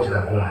里扣起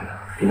来过来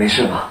了，你没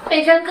事吧？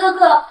北辰哥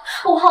哥，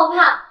我好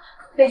怕。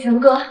北辰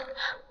哥，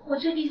我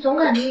最近总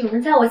感觉有人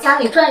在我家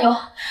里转悠，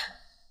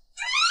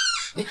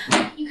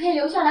你可以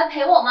留下来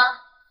陪我吗？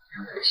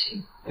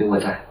行，有我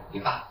在，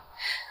你吧。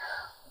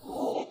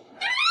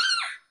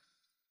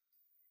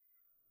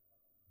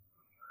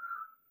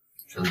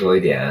穿多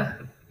一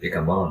点，别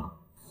感冒了。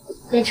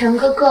北辰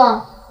哥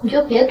哥，你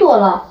就别躲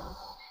了，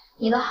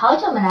你都好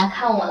久没来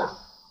看我了。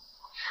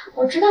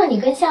我知道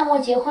你跟夏沫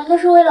结婚都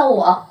是为了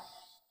我。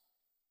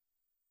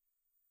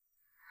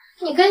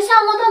你跟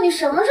夏沫到底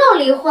什么时候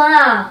离婚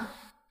啊？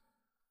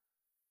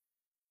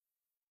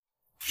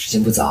时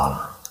间不早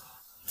了，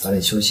早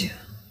点休息。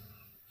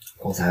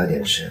公司还有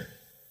点事，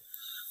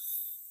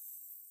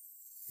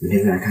明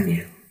天再来看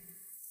你。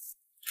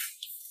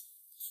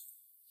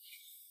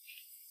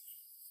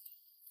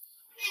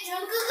北辰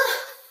哥哥，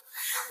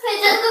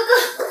北辰哥哥，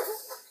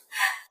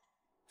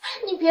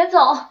你别走，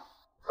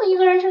我一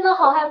个人真的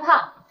好害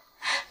怕，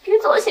别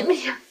走行不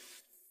行？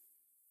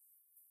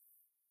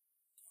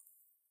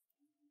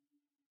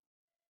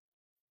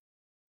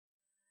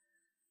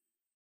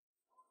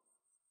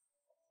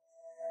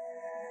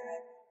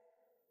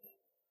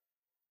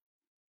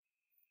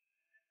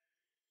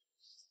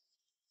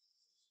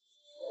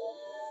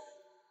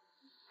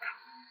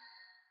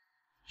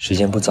时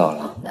间不早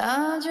了，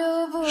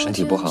身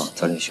体不好，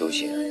早点休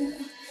息。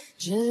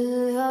只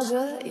好这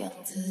样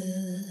子，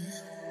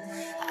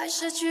还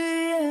失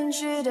去远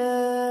去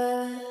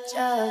的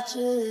价值。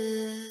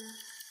你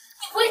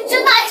不会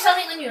真的爱上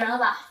那个女人了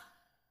吧？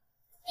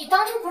你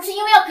当初不是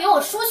因为要给我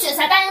输血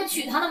才答应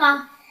娶她的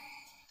吗？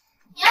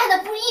你爱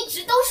的不一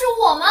直都是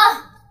我吗？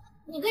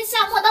你跟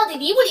夏沫到底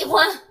离不离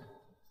婚？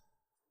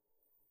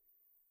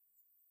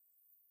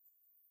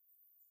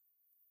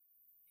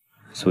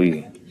苏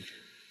雨，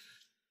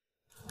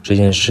这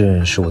件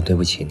事是我对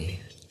不起你，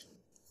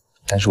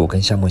但是我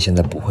跟夏沫现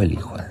在不会离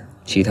婚，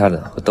其他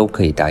的我都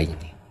可以答应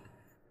你。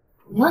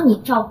我要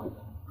你照顾我。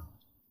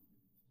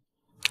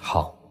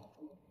好，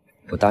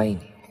我答应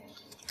你，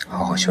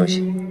好好休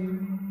息。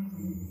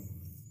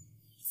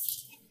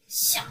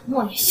夏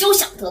沫也休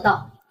想得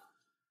到。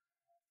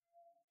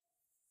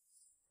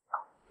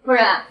夫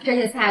人，这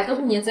些菜都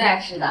是您最爱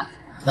吃的。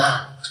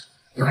妈，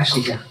你快试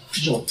一下，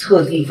这是我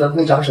特地吩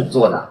咐张婶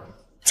做的。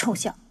臭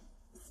小，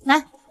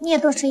来，你也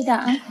多吃一点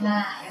啊。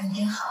妈，人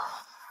真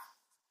好。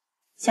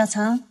小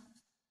程，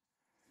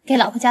给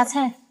老婆夹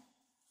菜。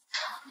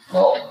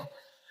哦。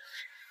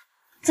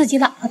自己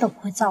老婆都不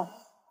会照顾，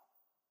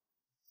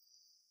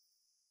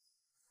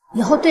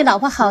以后对老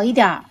婆好一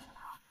点。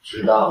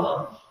知道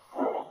了。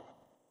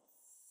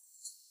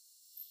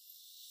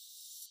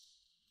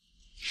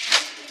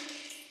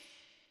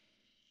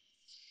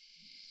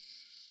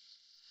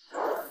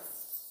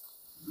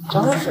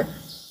张婶，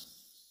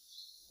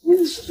你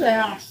是谁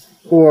啊？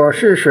我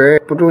是谁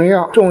不重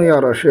要，重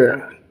要的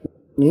是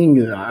你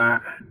女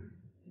儿。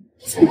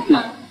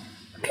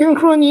听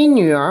说你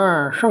女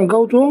儿上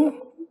高中，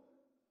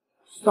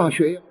上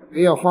学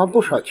要花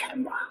不少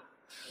钱吧？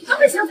他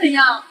们想怎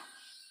样？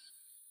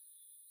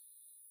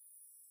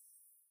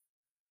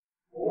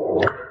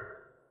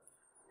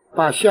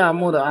把夏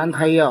沫的安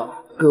胎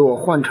药给我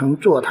换成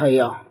坐胎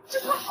药。这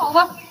不好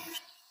吧？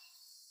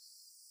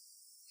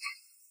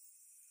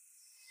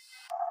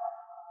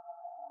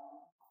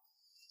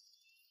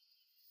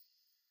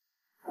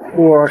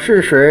我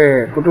是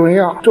谁不重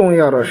要，重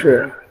要的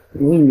是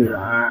你女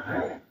儿。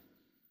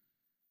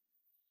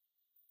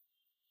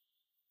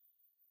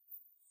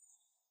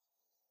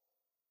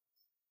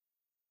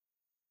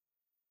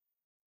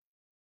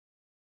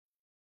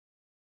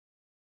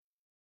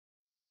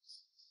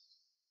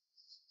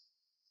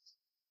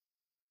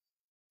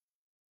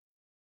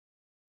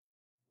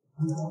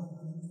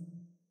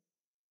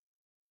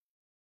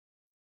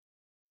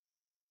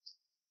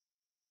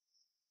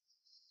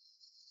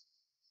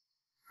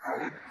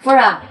夫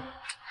人，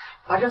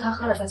把这汤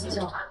喝了再睡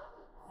觉吧。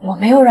我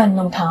没有让你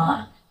弄汤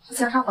啊。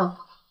香烧粉，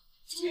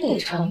金北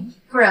城。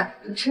夫人，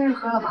你趁热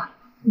喝了吧。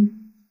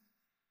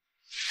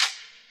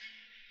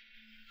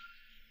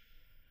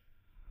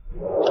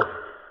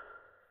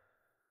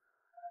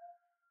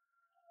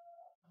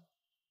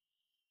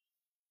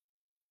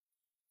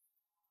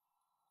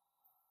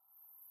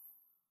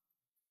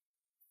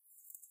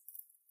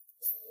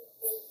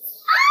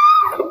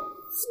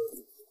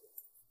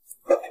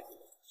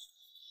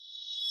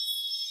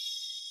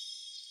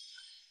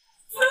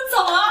夫人怎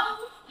么了？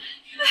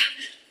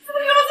怎么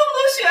流了这么多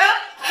血？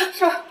是，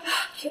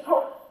别碰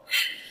我，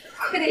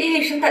快给叶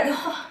医生打电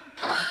话。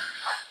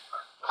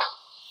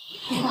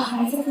我把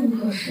孩子这么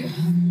多事。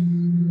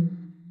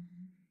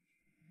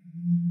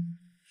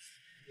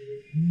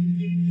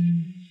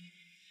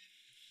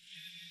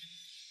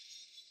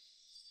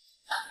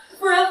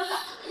夫人，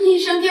医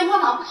生电话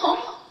打不通，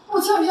我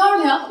叫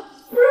120。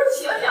夫人，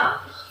请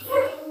想。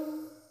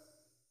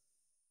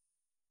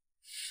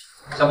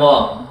夏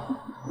沫，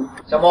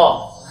夏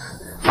沫，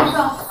先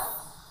生，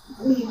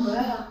你回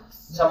来了。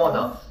夏沫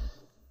呢？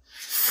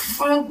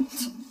夫人，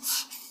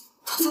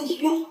他在医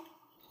院。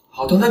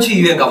好端端去医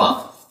院干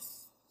嘛？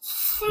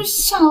夫人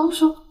下楼的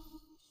时候不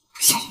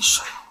小心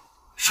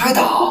摔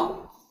倒。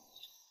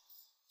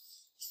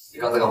你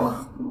刚才干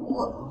嘛？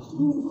我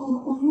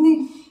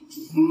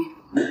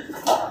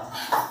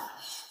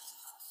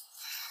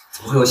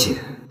怎么会有血？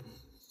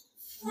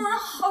夫人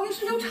好像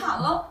是流产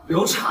了。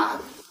流产？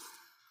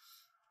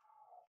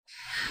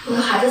我的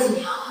孩子怎么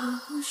样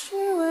了？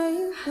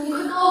你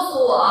快告诉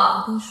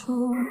我！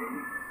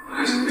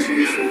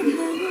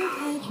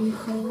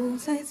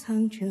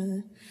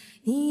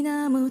你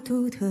那么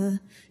独特，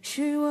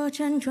使我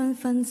辗转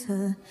反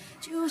侧，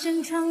就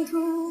像长途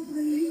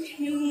旅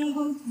行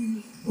不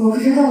停。我不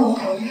知道我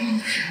怀孕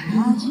的事。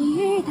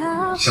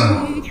夏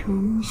沫，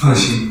放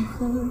心，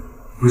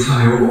不是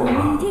还有我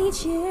吗？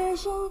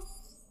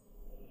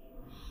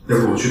要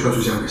不我去告诉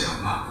江北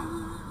强吧？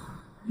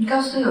你告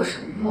诉他有什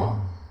么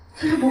用？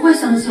他是不会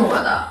相信我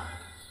的。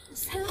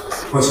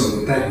或者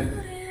我带你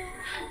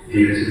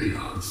离开这个地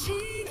方。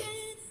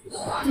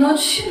你要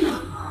去哪？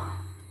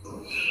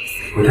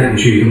我带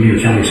你去一个没有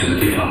江北强的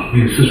地方，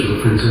没有世俗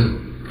的纷争，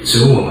只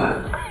有我们。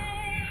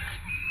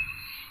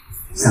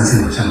相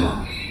信我，夏沫，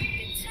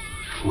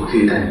我可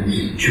以带你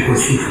一起去过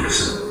幸福的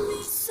生活。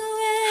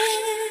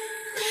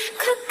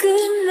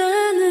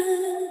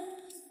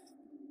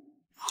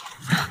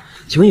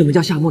请问有没有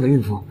叫夏沫的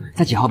孕妇？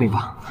在几号病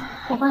房？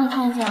我帮你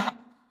看一下。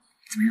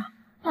怎么样？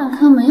两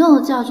科没有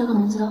叫这个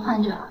名字的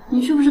患者，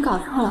你是不是搞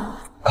错了？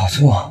搞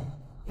错？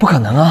不可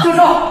能啊！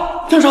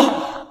店长，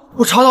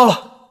我查到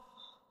了。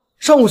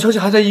上午小姐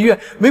还在医院，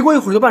没过一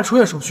会儿就办出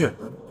院手续。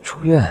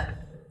出院？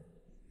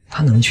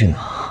她能去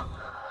哪？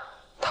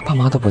她爸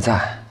妈都不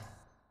在。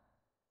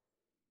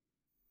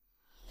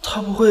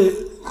她不会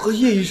和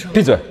叶医生？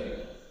闭嘴！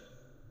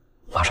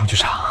马上去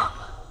查，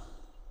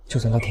就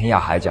算到天涯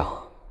海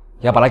角，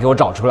也要把她给我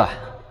找出来。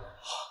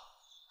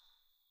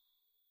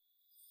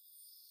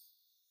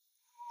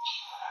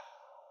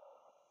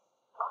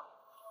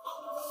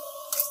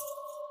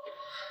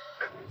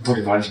到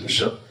底发生什么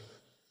事了？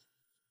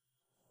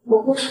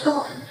我不知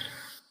道。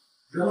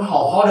人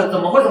好好的，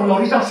怎么会从楼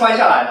梯上摔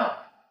下来呢？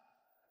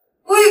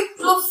我也不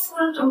知道夫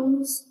人怎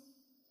么死。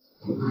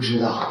你不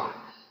知道？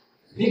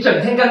你整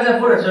天干在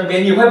夫人身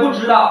边，你会不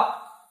知道？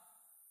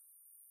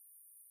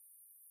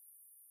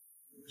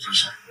小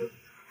沈，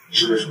你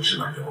是为什么事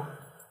瞒着我？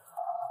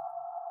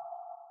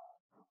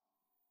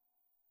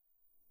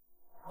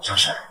小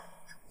沈，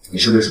你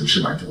是为什么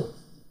事瞒着我？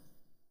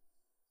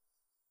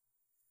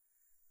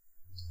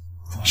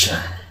总是，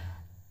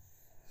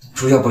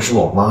主要不是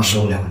我妈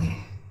收留你，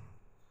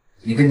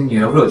你跟你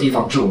女儿会有地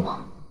方住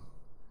吗？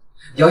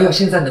瑶瑶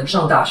现在能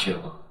上大学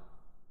吗？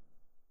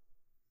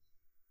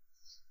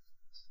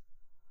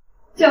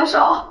江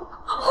少，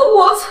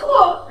我错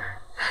了，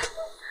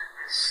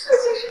事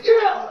情是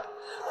这样的。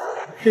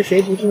是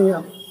谁不重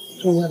要，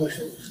重要的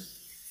是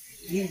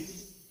你。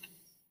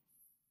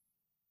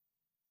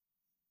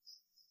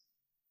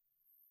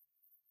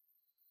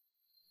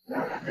江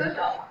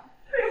少，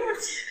对不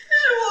起，是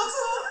我错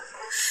了，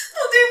我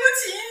对不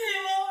起你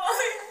了，我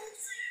对不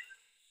起。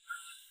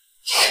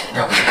要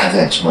不是看在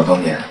你这么多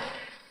年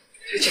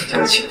对蒋家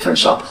的情分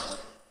上，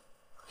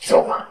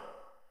走吧。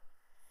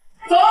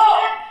走。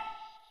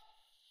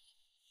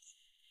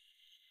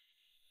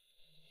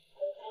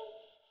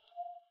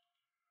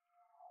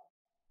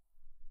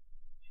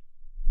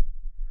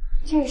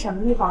这是什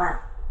么地方啊？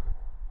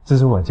这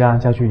是我家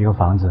区一个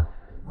房子，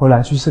后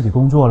来去市里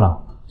工作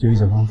了，就一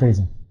直荒废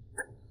着。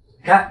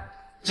看，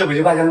这不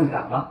就大江路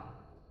长吗？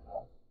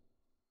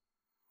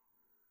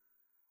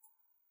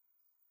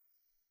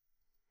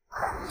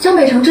江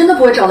北城真的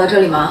不会找到这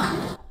里吗？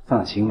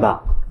放心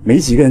吧，没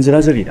几个人知道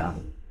这里的。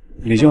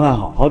李兄还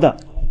好好的，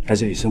在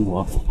这里生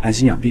活，安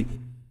心养病。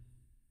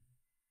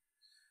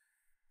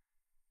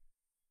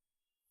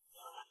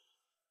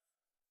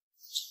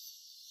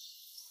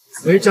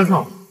喂，江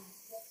少，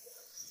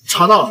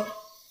查到了。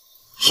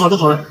好的，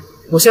好的，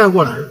我现在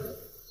过来。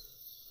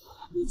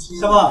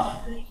夏沫，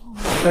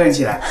快点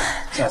起来，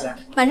下山。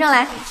马上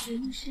来。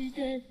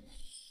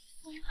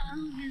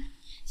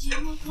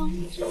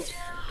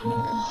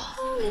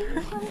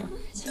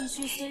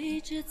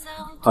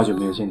好久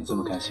没有见你这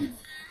么开心。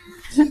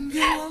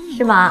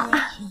是吗？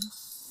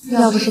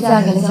要不是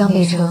嫁给了江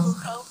北城，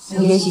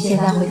我也许现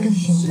在会更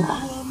幸福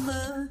吧。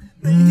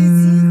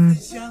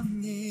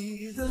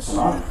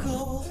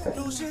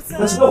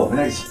那是跟我们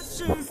在一起。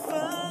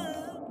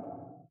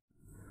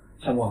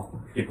夏沫，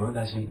你不用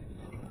担心，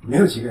没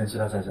有几个人知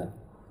道在这，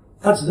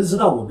他只是知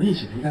道我们一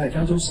起离开了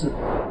江州市。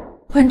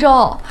文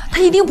忠，他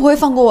一定不会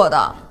放过我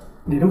的。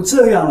你都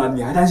这样了，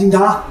你还担心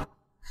他？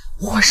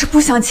我是不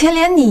想牵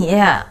连你，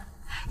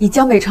以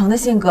江北城的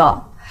性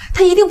格，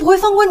他一定不会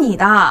放过你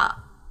的。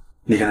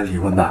你跟他离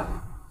婚吧。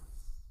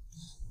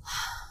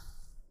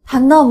他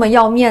那么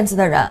要面子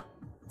的人，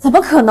怎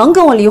么可能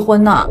跟我离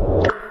婚呢？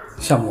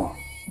夏沫，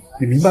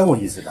你明白我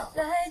意思的。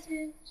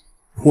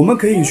我们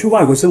可以去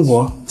外国生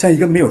活，在一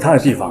个没有他的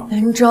地方。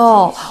林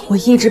州，我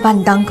一直把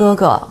你当哥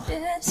哥，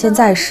现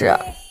在是，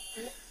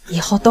以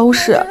后都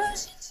是。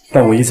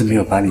但我一直没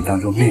有把你当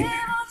做妹妹。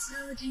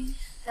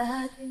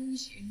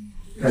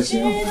那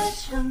行，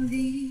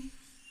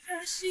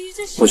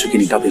我去给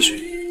你倒杯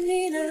水。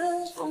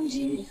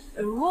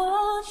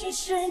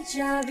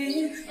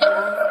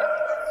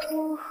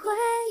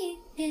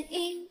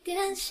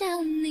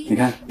你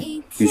看，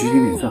你最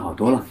近脸色好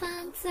多了。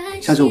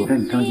下周我带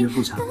你逛街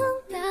复查。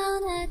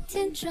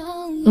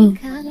嗯。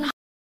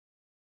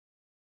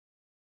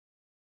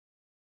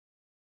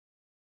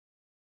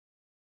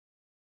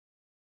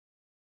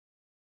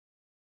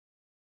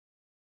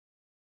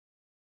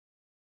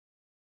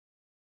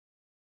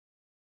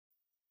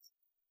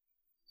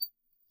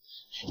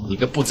你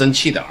个不争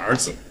气的儿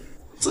子，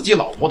自己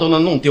老婆都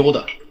能弄丢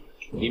的，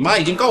你妈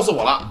已经告诉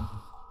我了。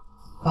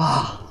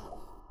爸，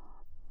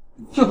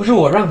这不是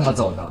我让她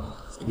走的。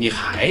你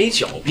还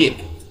狡辩？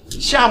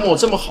夏沫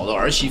这么好的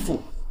儿媳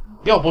妇，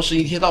要不是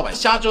一天到晚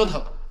瞎折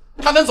腾，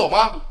她能走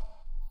吗？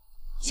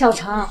小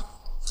程，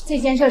这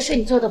件事是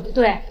你做的不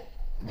对。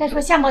再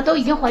说夏沫都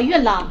已经怀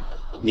孕了。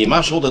你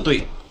妈说的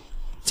对，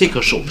这可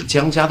是我们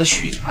江家的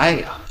血脉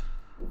呀。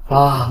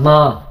爸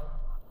妈，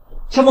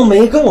夏沫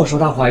没跟我说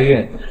她怀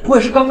孕，我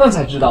也是刚刚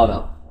才知道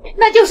的。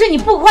那就是你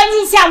不关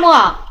心夏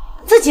沫，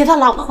自己的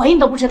老婆怀孕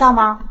都不知道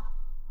吗？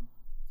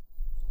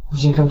我已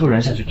经跟路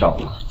人下去找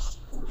了，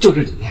就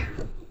这几天，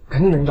肯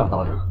定能找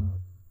到的。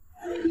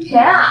谁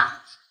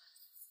啊？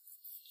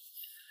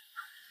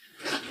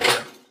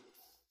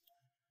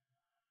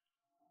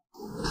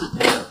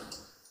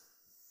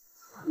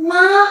妈，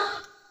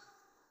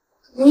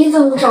你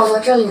怎么找到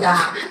这里的？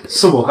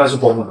是我告诉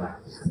伯母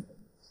的。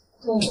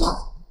对，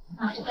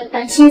妈这个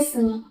担心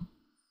死你。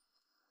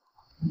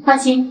放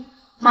心，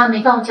妈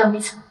没告诉江北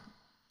城。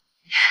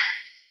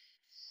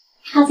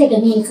他这个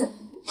妹子，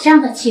谁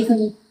让他欺负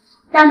你，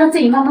让他自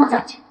己慢慢找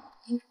去。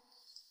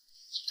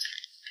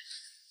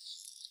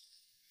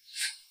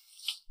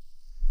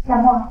夏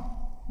沫，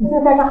你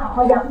就在这好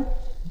好养，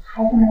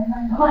孩子们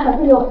以后还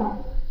会有的。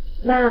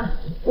妈，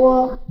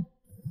我。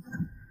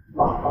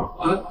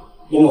伯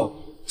母，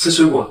吃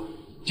水果，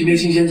今天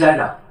新鲜摘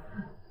的。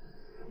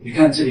你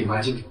看这里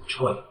环境挺不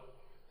错的，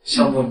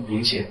项目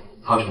明显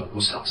好转了不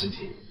少身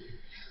体。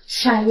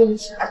傻叶医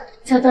生，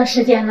这段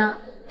时间呢，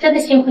真的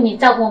辛苦你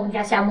照顾我们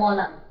家夏沫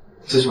了。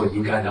这是我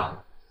应该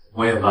的，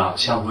我也把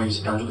项目一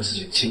直当做自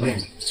己的亲妹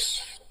妹。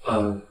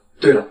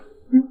对了，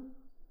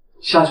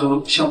下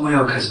周项目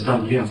要开始到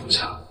医院复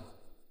查，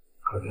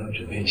可能要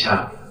准备一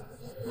下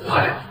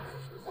化疗。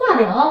化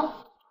疗？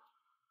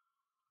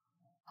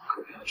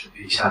可能要准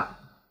备一下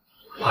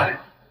化疗。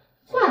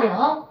化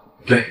疗？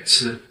对，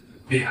是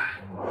胃癌。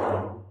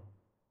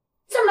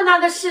这么大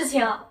的事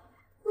情，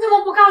你怎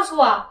么不告诉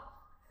我？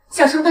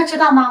小生他知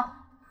道吗？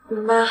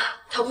妈，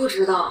他不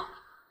知道，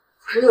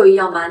不是有意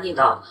要瞒你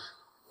的，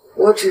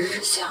我只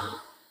是想安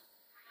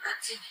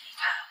静离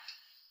开。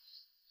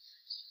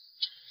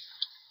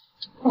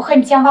我和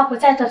你江爸不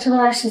在的这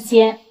段时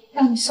间，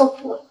让你受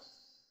苦了，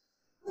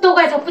都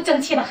怪这不争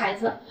气的孩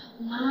子。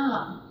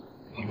妈，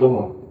伯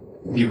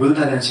母，你不用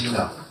太担心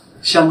的，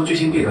项目最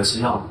近配合吃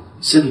药，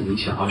身体明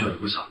显好转了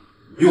不少。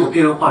如果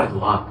配合化疗的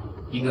话，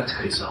应该是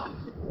可以治好的。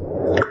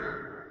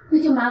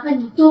那就麻烦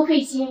你多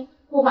费心，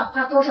不管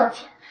花多少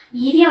钱，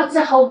一定要治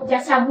好我们家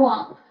夏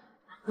沫。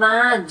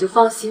妈，你就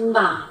放心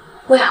吧，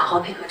会好好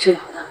配合治疗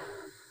的。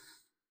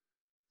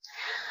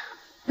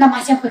那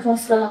妈先回公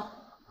司了，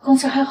公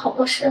司还有好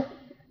多事。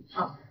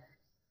好，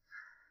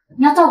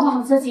你要照顾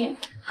好自己。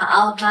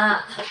好，妈。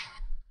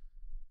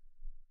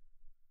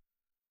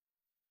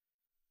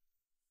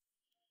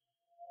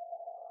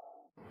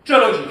这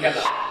都几天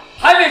了，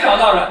还没找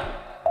到人，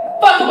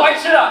饭都白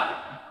吃了。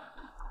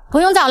不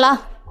用找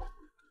了。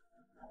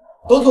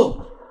董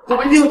总，我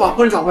们一定会把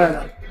夫人找回来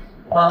的。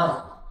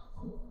妈，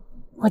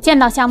我见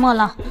到夏沫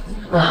了。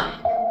妈，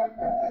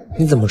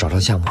你怎么找到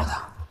夏沫的？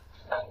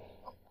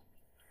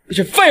你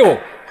这废物，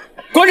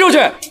滚出去！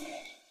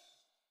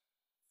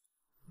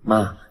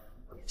妈，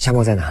夏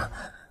沫在哪？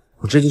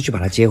我这就去把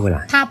她接回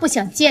来。他不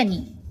想见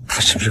你。他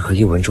是不是和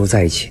叶文州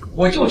在一起？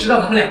我就知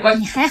道他们俩关系。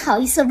你还好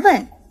意思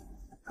问？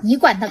你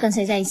管他跟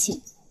谁在一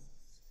起？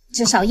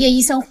至少叶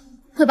医生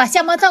会把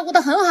夏沫照顾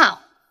得很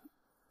好。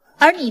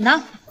而你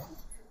呢？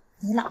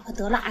你老婆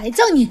得了癌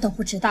症，你都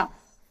不知道。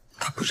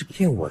他不是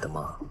骗我的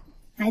吗？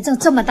癌症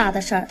这么大的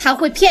事儿，他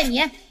会骗你？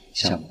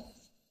夏沫，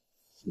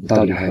你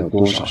到底还有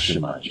多少事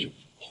瞒着？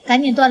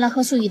赶紧断了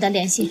和素雨的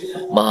联系。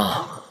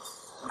妈，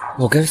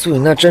我跟素雨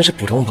那真是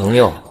普通朋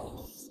友。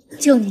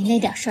就你那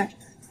点事儿，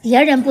别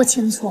人不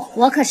清楚，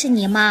我可是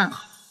你妈。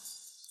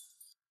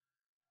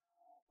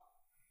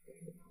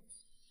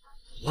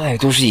那也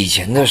都是以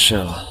前的事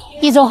了。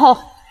1周后，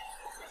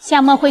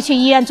夏沫会去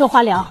医院做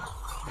化疗，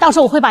到时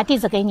候我会把地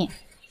址给你。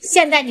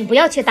现在你不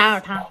要去打扰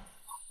他。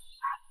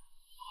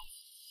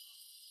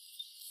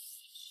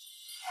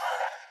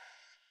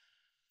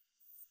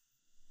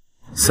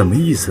什么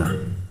意思啊？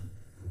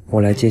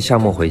我来接夏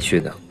沫回去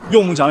的。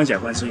用我们找人假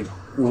关系，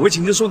我会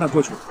亲自送他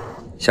过去。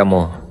夏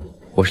沫，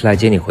我是来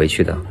接你回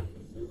去的。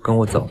跟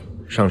我走，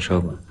上车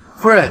吧。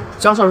夫人，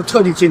江少是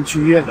特地接你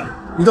去医院的，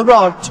你都不知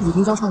道这几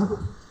天江少的。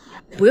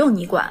不用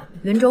你管，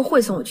文州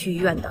会送我去医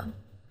院的。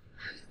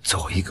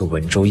走一个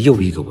文州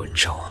又一个文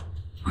州，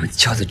我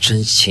叫的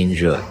真亲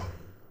热。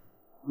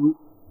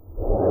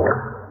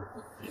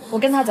我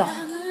跟他走。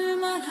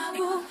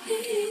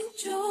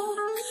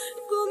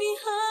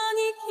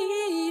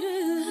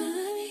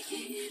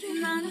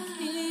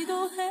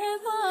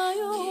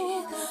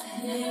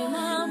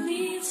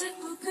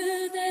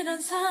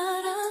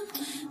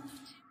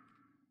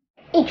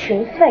一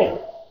群废物，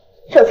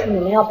这次你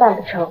们要办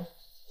不成，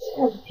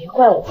那就别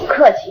怪我不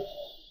客气。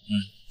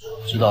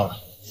知道了。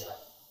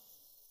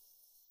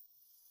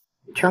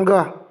强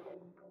哥，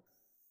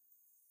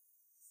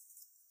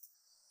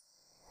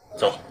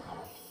走。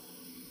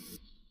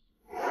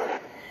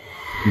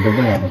你的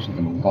未来的事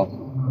怎么不告诉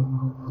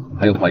我？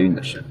还有怀孕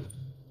的事。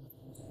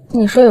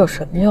你说有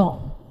什么用？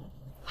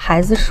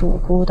孩子是无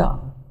辜的，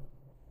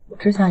我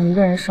只想一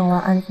个人生完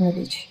安静的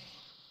离去。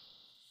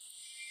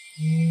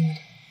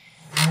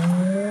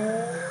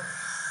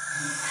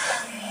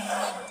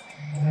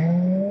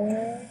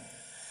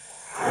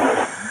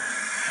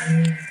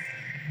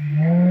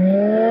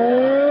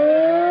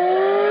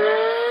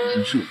已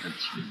经是我分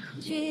期，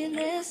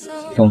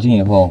从今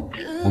以后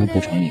我会补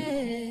偿你的。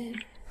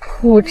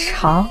补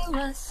偿？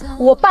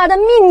我爸的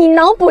命你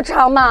能补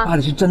偿吗？爸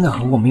的事真的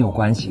和我没有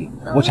关系，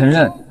我承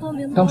认，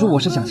当初我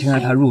是想牵着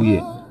他入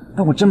狱，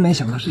但我真没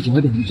想到事情会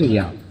变成这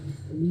样。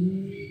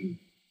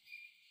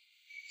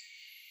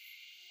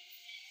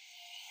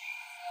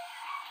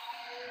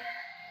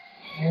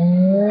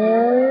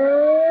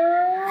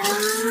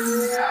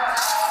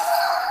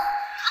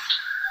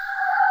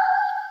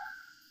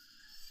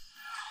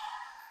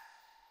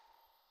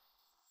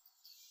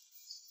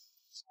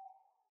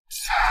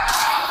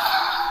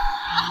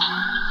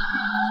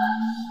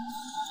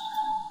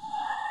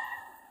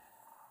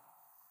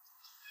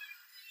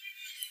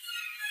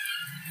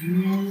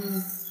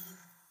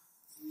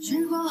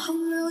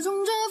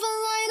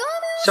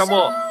夏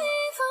沫，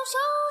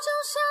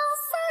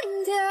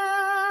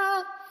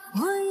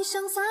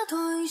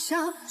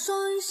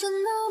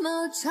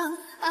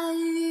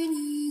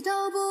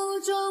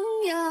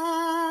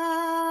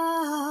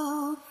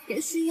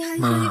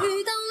妈，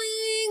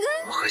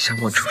我和夏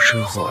沫出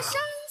车祸了。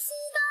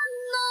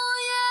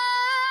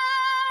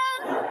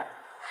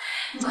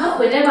你快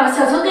回来吧，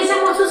小陈跟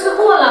夏沫出车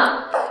祸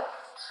了。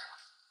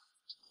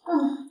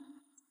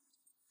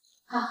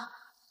好，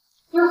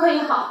又可以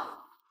好。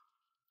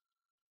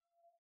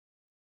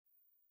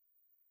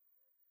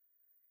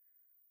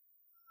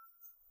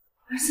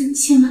儿子，你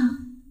醒了，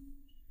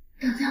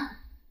等等，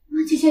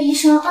妈去叫医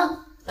生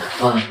啊。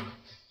妈，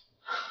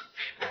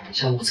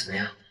夏沫怎么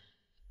样？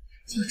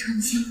就趁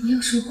你先不要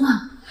说话。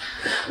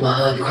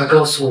妈，你快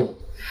告诉我。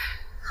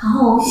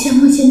好，夏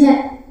沫现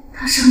在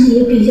他伤的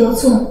也比较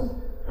重，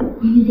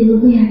因为得了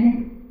胃癌，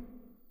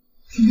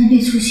现在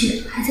胃出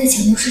血，还在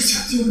抢救室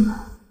抢救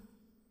呢。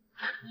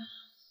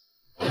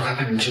我快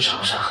派人去查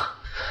查。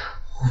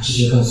我直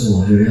接告诉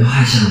我有人要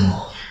害夏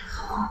沫。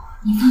好，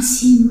你放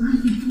心，妈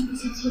一定放不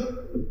下去。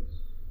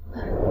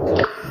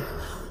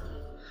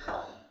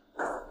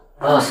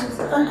妈，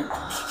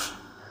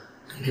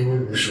你给我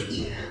你的手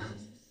机。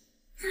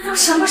这都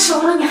什么时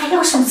候了，你还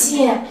要手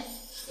机？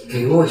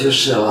给我就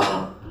是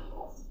了。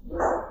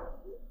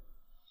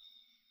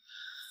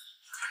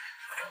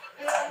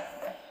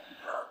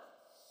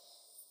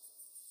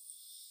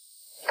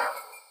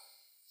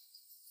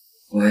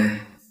喂，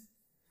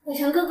伟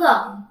成哥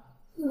哥，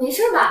你没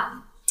事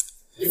吧？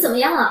你怎么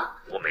样了？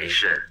我没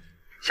事，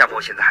夏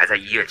沫现在还在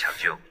医院抢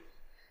救。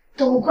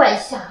都怪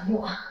夏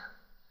沫，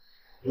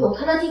有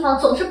他的地方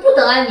总是不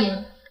得安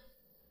宁。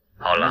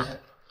好了，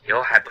以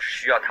后还不是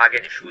需要他给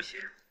你输血。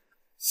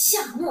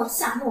夏沫，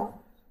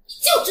你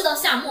就知道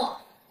夏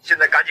沫。现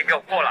在赶紧给我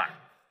过来。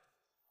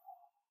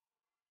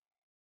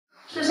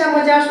是夏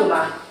沫家属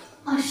吗？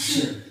啊，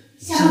是。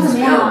夏沫怎么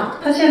样了？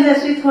他现在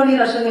虽脱离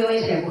了生命危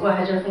险，不过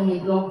还在昏迷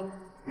中，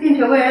并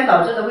且胃癌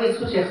导致的胃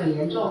出血很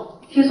严重。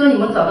听说你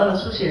们找到了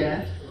输血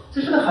人，这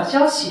是个好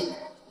消息。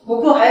不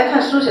过还要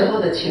看输血后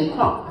的情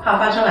况，怕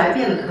发生癌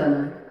变的可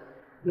能。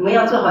你们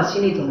要做好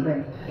心理准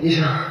备。医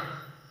生，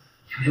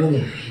求求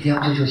你一定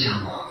要救救夏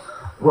沫，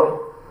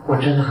我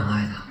真的很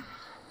爱她。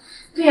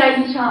对呀，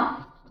医生，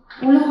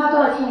无论花多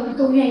少钱，我们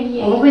都愿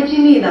意。我们会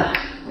尽力的，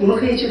你们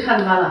可以去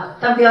看她了，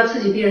但不要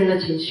刺激病人的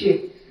情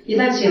绪。一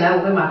旦醒来，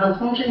我会马上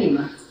通知你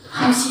们。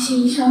好，谢谢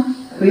医生。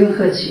不用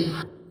客气。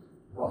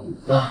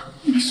妈，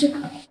没事。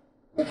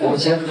我们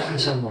先看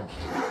夏沫。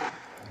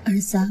儿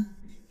子啊，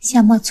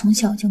夏沫从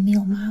小就没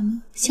有妈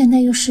妈，现在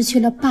又失去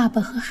了爸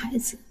爸和孩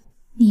子，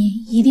你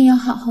一定要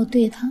好好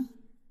对她。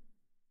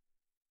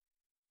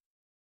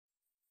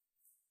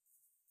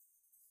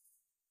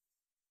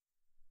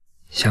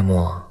夏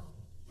沫，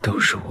都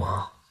是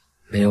我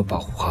没有保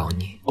护好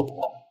你。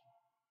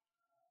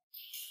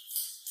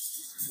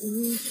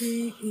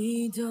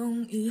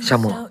夏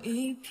沫，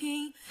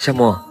夏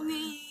沫，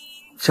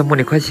夏沫，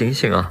你快醒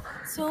醒啊！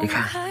你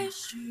看，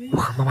我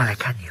和妈妈来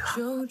看你了。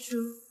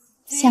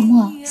夏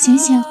沫，醒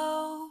醒！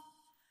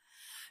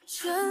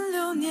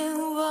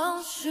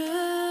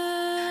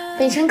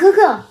北辰哥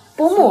哥，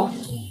伯母，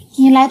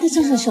你来的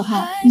正是时候。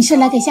你是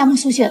来给夏沫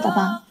输血的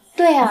吧？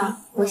对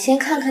啊，我先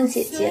看看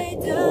姐姐。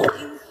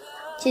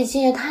姐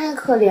姐也太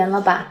可怜了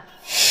吧！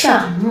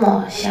夏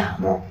沫，夏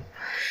沫，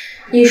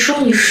你说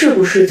你是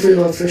不是自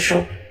作自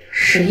受？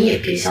谁也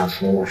别想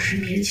从我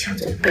身边抢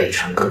走北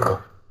辰哥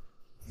哥。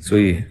所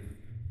以，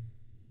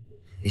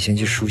你先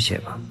去输血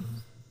吧。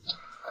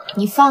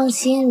你放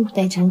心，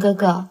北辰哥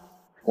哥，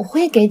我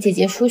会给姐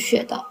姐输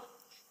血的。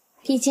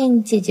毕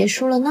竟姐姐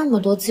输了那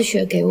么多次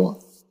血给我。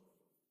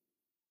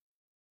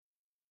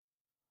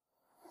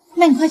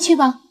那你快去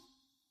吧。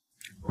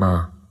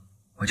妈，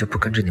我就不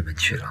跟着你们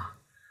去了，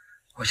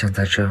我想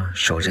在这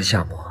守着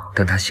夏沫，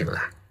等他醒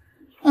来。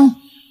嗯。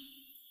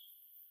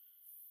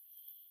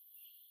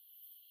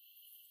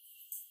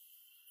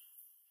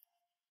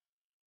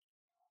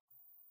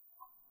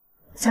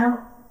走，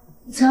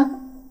走，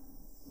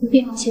你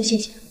别往休息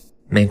去。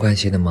没关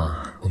系的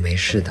妈，我没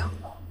事的。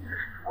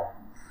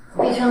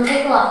北辰哥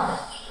哥，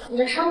你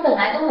的伤本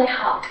来都没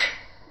好，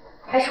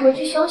还是回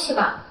去休息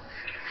吧，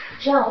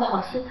这样我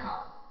好心疼。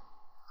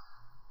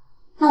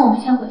那我们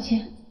先回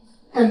去，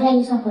等待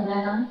医生回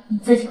来了，你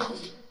自己回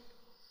去。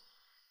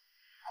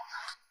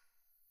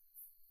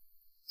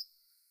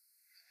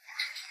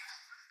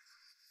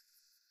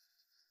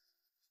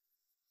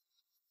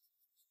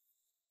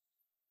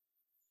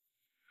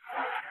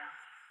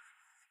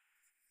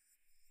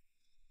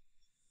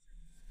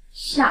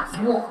夏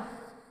沫，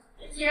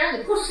既然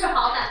你不识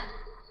好歹，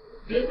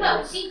别怪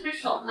我心狠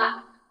手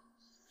辣。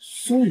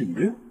苏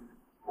雨，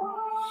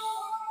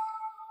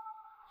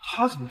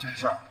他怎么在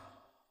这儿？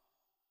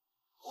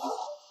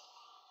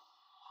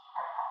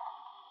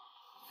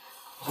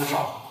小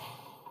少，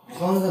我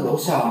刚才在楼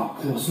下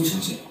看到苏小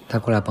姐，她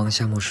过来帮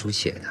夏沫输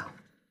血的。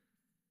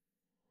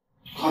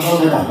她刚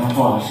才打电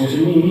话说是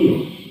秘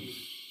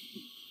密，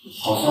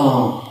好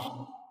像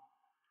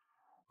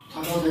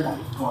她刚才打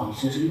电话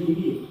说是秘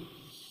密，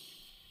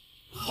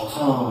好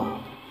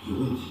像有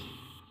问题。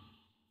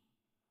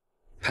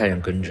派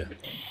人跟着。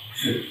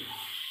是。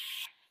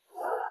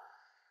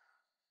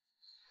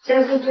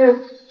江先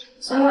生，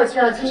夏沫需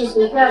要进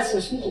行第二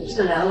次输血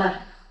治疗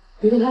了，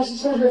因为他是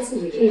深核刺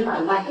激性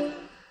反外。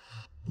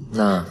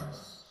那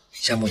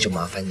夏沫就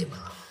麻烦你们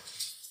了。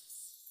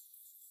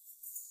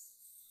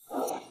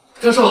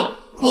教授，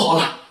不好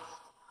了，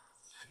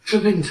这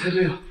回你猜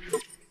对了。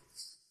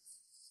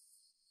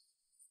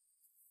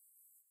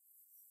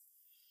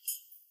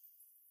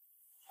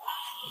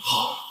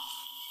好，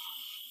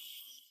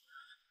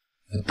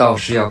我倒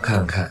是要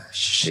看看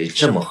是谁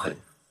这么狠，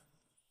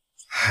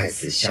害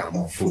死夏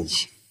沫父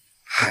亲，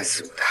害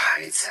死我的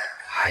孩子，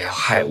还要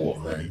害我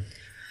们，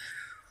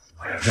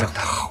我要让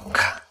他好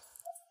看。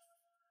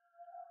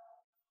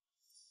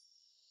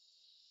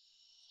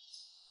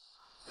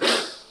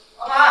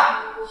老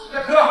板，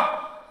下课，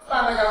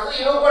半个小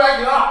时以后过来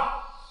取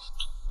啊。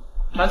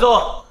团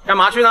座，干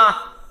嘛去呢？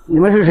你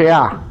们是谁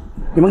呀？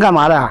你们干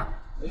嘛的？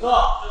没错，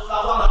这是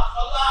大壮的，小子。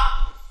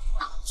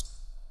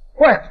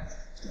喂，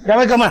两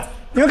位哥们，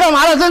你们干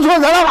嘛的？认错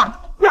人了吧？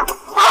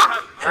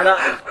男的，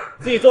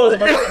自己做了什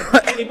么事？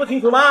你不清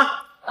楚吗？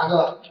大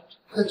哥，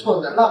认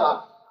错人了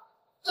吧？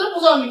真不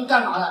知道你们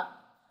干嘛的。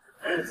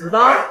不知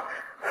道。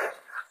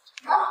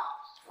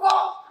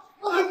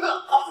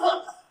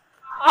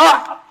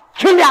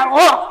轻点，不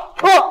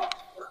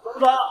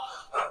走。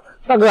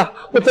大哥，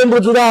我真不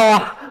知道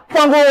啊，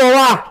放过我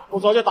吧。不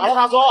走就打了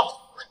他说。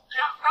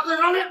大哥，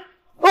饶命！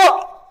饶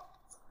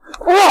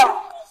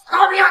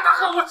命啊！大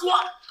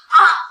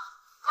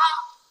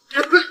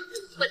哥，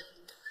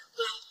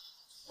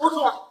我说我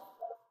说。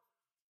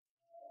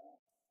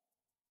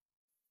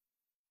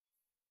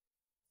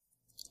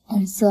儿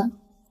子，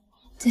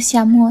这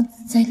夏沫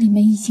在里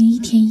面已经1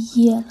天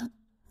1夜了，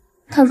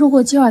他如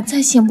果今晚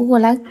再醒不过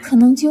来，可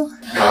能就……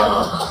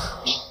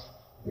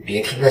你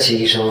别听那些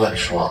医生乱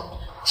说，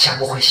夏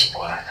沫会醒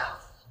过来的。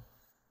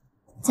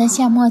在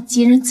夏沫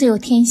吉人自有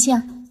天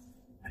相，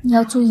你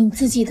要注意你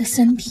自己的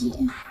身体。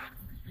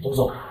董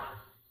总，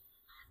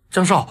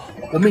张少，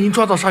我们已经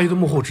抓到鲨鱼的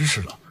幕后指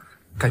使了，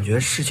感觉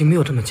事情没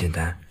有这么简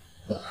单。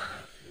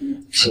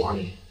希望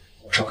你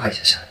照看一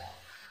下夏沫。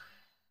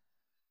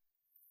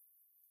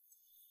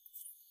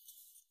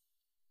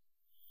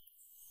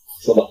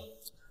说吧。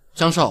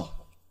张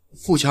少，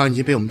富强已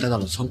经被我们带到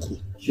了仓库。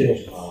确定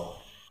是他吗？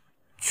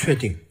确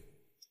定。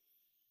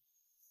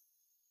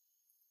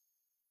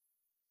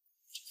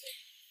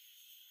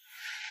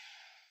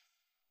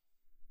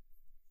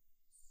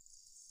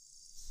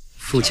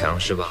富强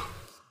是吧？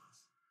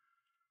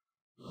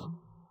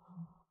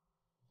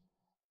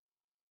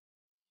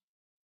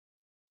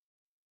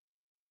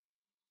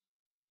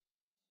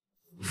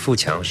富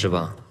强是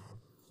吧？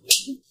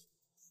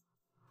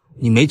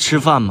你没吃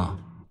饭吗？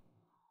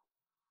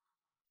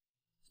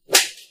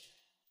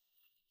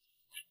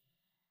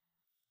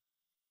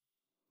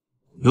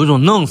有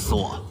种弄死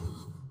我！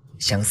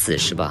想死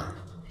是吧？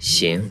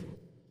行。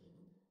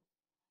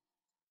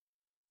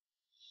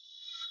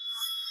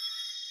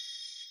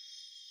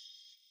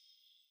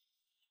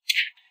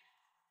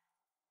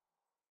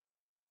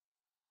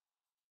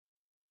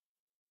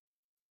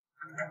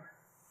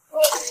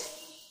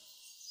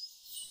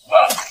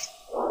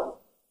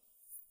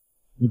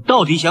你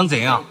到底想怎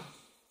样？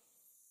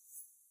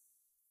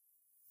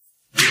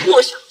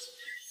我想。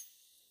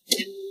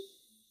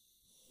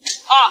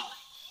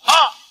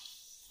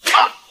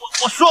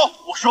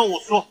我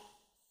说。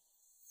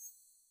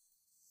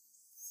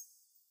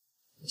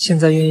现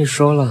在愿意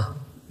说了，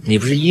你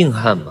不是硬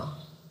汉吗？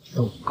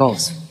那我告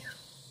诉你，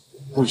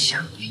我不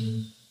想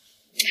听。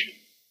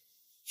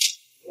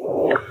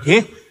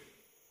停！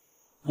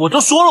我都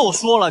说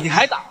了，你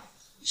还打，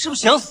是不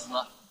是想死？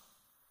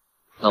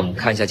那我们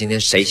看一下今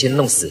天谁先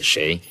弄死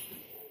谁。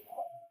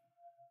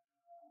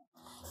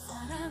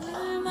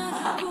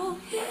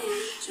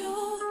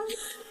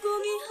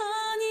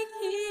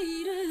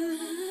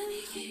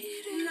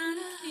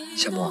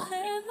小莫，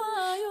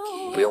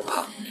不用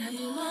怕，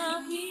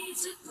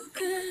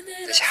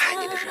那些害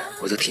你的人，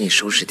我都替你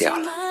收拾掉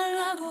了。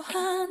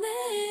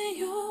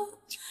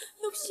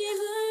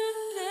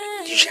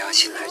你只要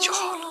醒来就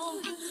好了。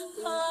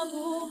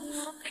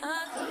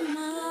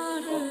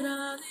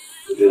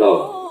我知道了，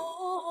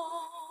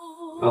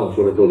按我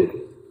说的做就行。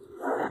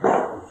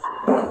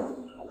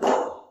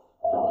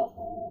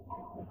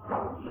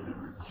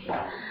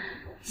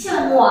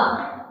夏木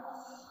啊，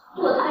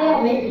堕胎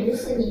药没毒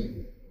死你。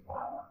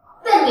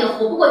但你也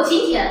活不过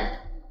今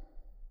天，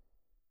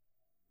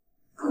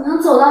可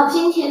能走到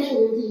今天这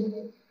个地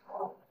步，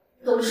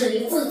都是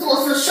你自作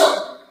自受。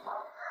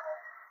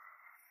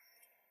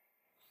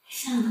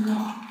夏木，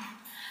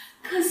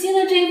可惜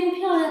了这一副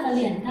漂亮的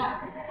脸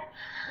蛋，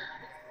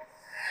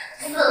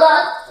死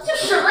了就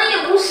什么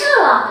也不是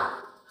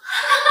了。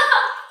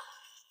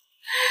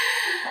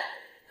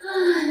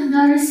你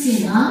倒是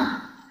醒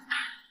了，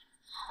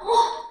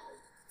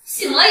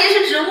醒了也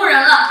是植物人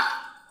了。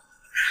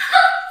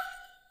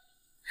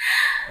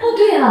哦，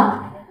对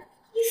了，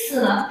你死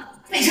了，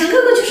北辰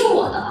哥哥就是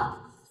我的了。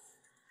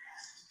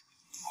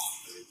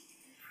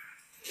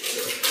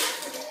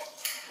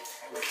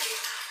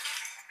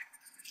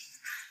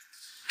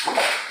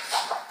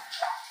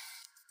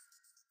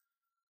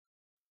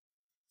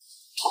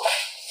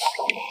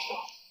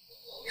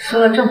说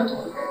了这么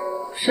多，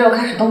是要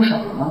开始动手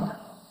了吗？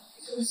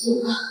不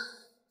行了。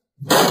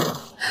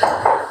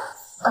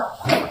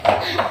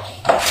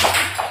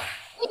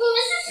你们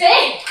是谁？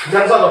你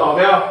家赵的保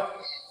镖。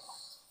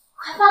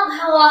快放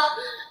开我！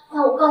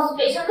那我告诉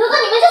北辰哥哥，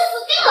你们就死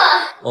定了！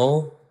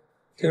哦，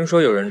听说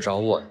有人找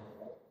我。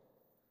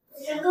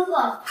北辰哥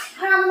哥，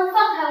快让他们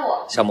放开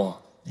我！夏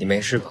沫，你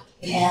没事吧？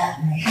姐，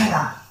没事的。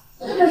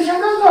北辰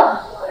哥哥，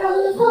快让他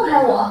们放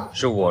开我！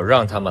是我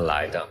让他们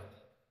来的。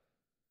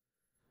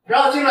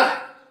让他进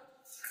来。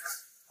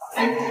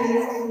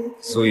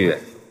苏雨，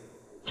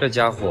这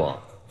家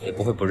伙你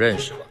不会不认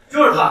识吧？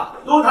就是他，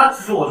都是他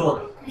指使我做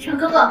的。北辰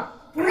哥哥，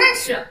不认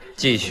识。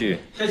继续。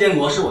这建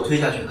国是我推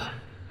下去的。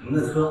你们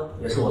的车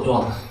也是我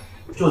撞的，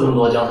就这么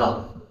多交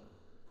上。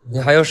你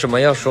还有什么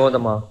要说的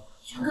吗？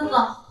陈哥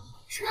哥，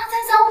是他在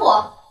撒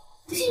火，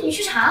不信你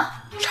去查。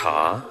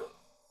查？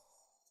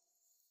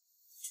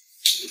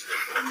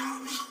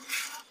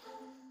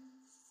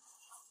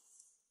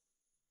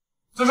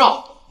郑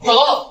少，找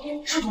到了，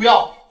是毒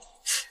药。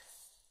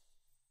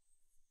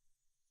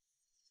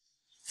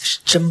你是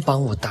真把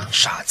我当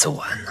傻子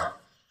玩呢？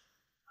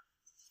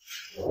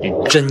你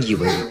真以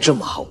为我这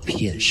么好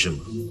骗是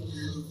吗？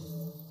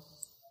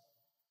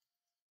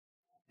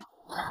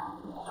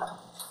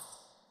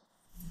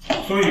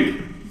苏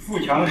雨，富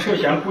强涉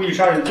嫌故意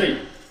杀人罪，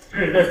这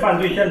是在犯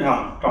罪现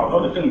场找到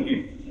的证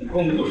据，你跟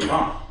我们走一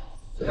趟。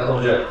小强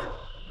同志，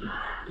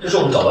这是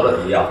我们找到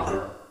的毒药，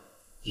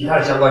其他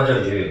的相关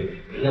证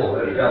据，明天我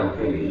会让我们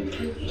助理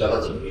交到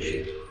警局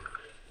去。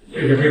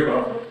谢谢配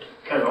合，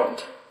加油！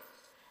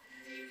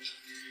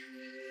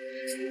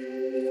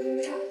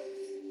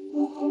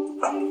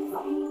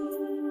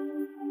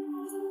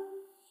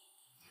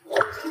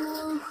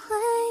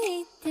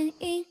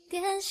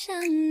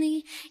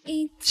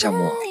夏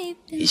沫，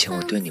以前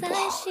我对你不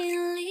好，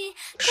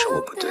是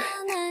我不对，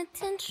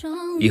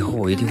以后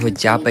我一定会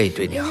加倍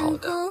对你好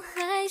的。我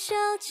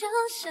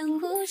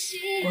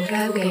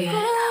该给原谅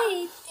他。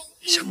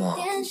夏沫，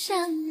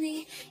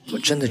我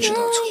真的知道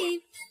错了，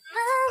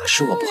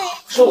是我不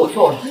好，是我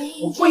错了，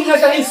我不应该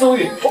相信苏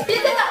雨。别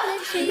再打了，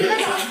别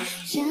再打了，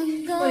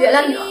我原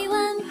谅你了，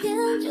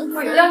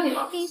我原谅你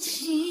了。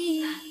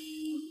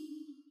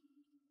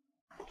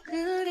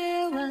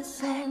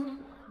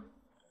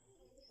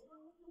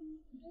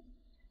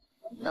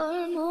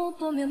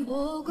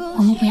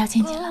我们不要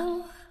见见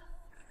了，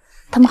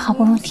他们好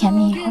不容易甜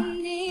蜜一会儿。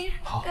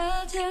好。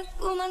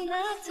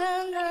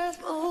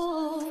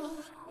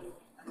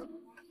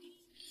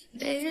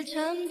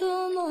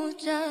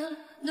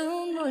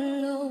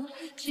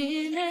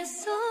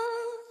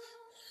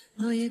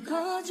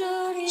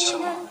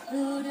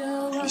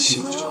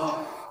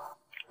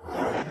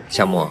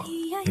夏沫，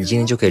你今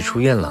天就可以出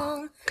院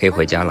了，可以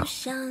回家了。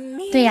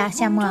对呀，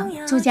夏沫，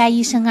朱家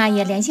医生啊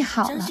也联系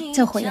好了，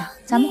这回呀，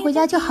咱们回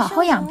家就好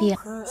好养病。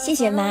谢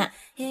谢妈。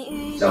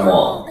夏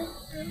沫，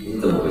你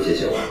怎么不谢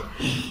谢我？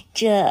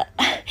这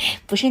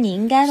不是你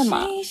应该的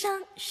吗？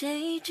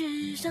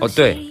哦，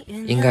对，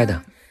应该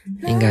的，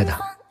应该的。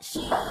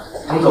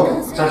唐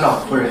总、张少、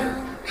夫人，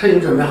车已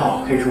经准备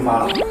好，可以出发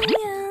了。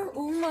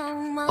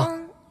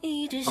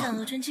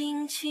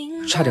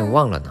差点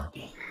忘了呢，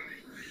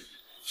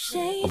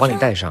我帮你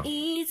带上。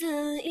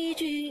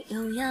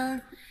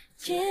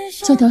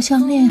这条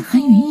项链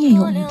韩云也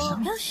有一条，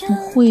不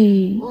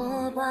会？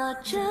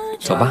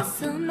走吧。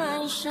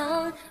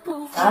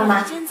来了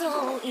吗？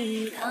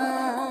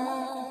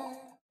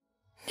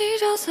你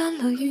搅散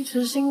了一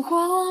池星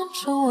光，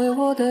成为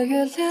我的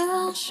月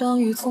亮。相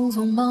遇匆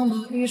匆忙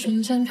忙，一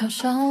瞬间飘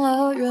向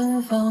了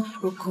远方。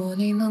如果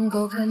你能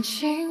够看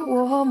清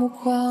我目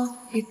光，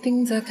一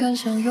定在看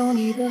向有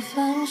你的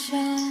方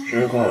向。生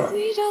日快乐！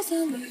你搅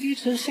散了一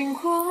池星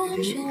光，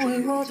成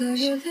为我的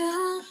月亮。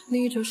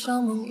你就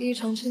像梦一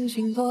场，轻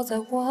轻落在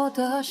我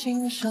的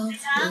心上。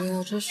我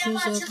有着世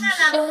界不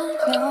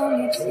想要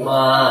你走。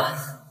妈。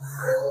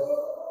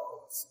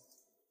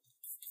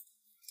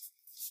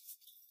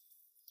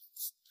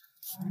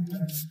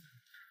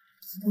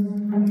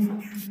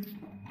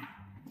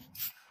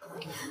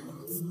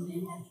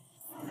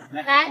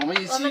来，我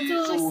们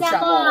祝夏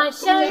沫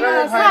生日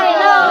快乐！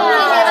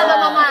谢谢爸爸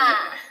妈妈。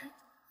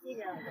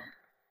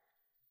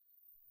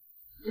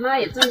你妈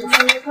也祝你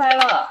生日快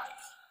乐。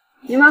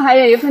你妈还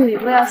有一份礼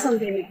物要送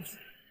给你。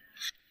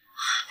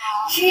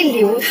这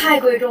礼物太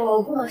贵重了，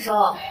我不能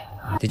收。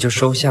你就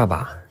收下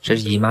吧，这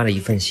是姨妈的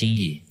一份心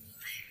意。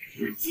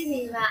谢谢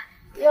姨妈。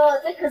哟，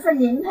这可是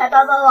名牌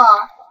包包哦。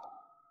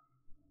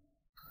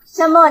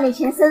夏沫，你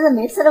前生日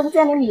没收到过这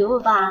样的礼物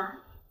吧？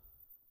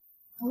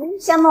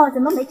夏沫怎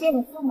么没见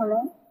你父母呢？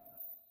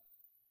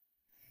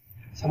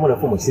夏沫的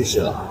父母去世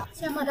了。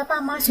夏沫的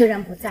爸妈虽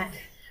然不在，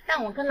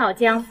但我跟老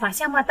姜把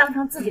夏沫当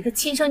成自己的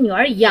亲生女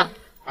儿一样。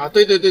啊，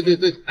对，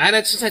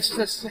来吃菜。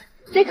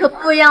这可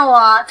不一样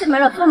哦，这没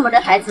了父母的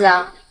孩子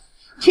啊，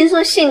听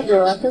说性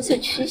格都是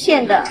曲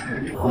线的。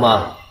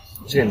妈，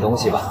吃点东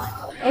西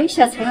吧。哎，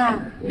小陈啊，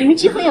你们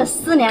结婚有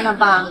4年了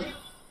吧？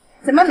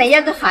怎么没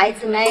要个孩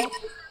子呢？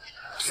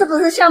是不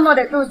是夏沫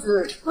的肚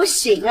子不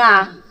行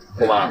啊？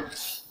姑妈，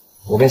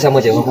我跟夏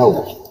沫结婚快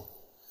5年，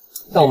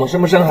但我们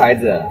生不生孩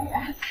子，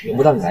轮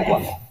不到你来管。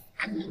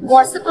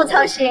我是不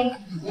操心，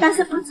但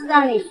是不知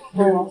道你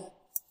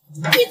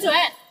闭嘴！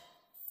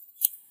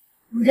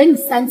我忍你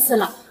3次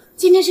了，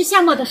今天是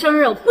夏沫的生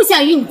日，我不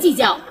想与你计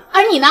较。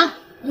而你呢，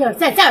一而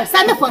再再而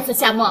三的讽刺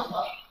夏沫，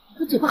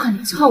我嘴巴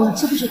很臭，你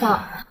知不知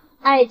道？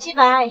哎，鸡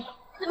白，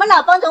怎么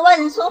老帮着外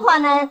人说话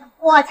呢？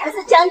我才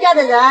是江家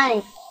的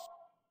人。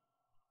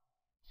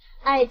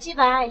哎，鸡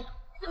白，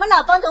怎么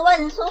老帮着外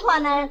人说话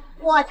呢？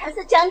我才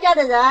是江家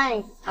的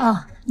人。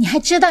哦，你还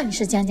知道你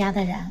是江家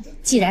的人？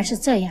既然是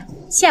这样，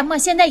夏沫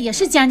现在也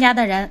是江家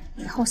的人，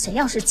以后谁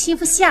要是欺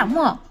负夏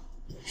沫，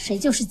谁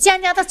就是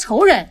江家的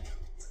仇人。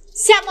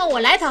夏沫我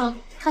来疼，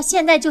他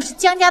现在就是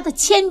江家的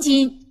千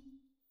金。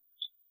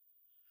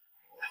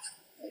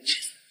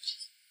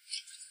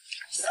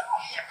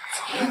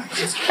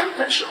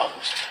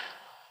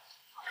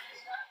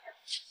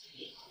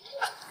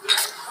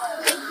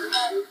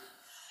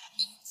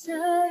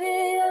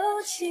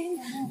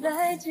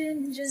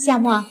夏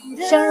沫，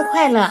生日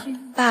快乐！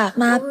爸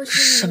妈，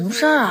什么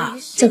事儿啊？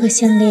这个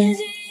项链，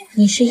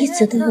你是一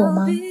直都有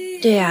吗？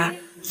对呀，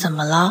怎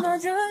么了？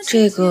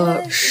这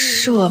个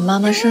是我妈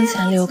妈生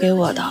前留给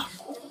我的。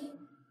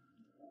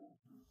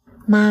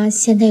妈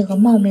现在有个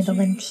冒昧的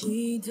问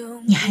题，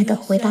你还得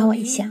回答我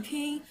一下。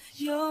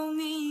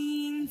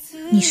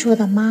你说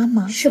的妈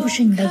妈是不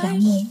是你的养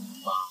母？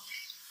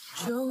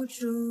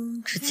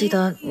只记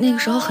得那个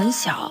时候很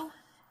小，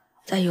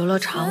在游乐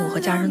场我和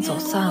家人走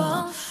散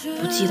了，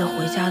不记得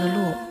回家的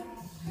路，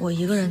我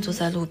一个人坐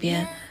在路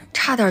边，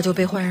差点就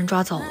被坏人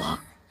抓走了。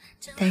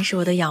但是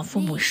我的养父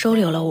母收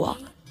留了我，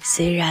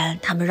虽然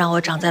他们让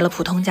我长在了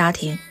普通家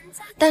庭，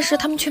但是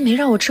他们却没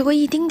让我吃过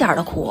一丁点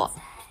的苦。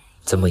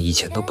怎么以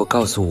前都不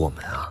告诉我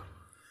们啊？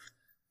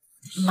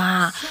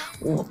妈，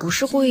我不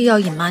是故意要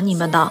隐瞒你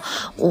们的，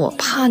我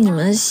怕你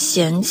们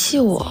嫌弃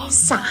我。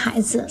傻孩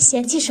子，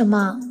嫌弃什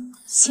么？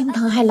心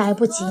疼还来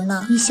不及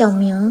呢。你小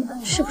名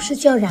是不是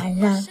叫然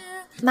然？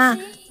妈，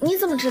你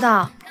怎么知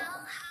道？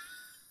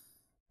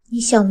你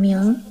小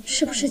名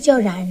是不是叫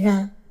然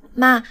然？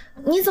妈，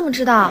你怎么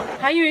知道？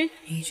韩云，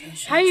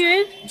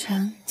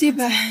季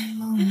白，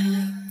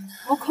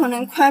我可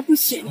能快不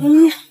行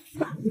了。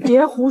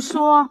别胡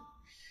说。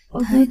我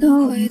回到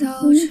我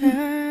的婚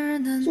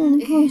姻状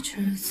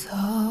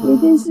况，有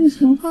件事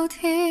情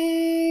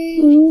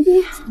你一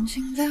定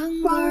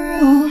帮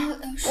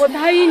我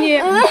答应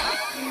你。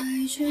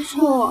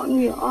我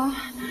女儿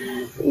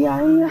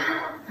然然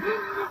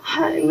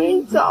还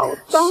没找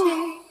到，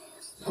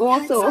我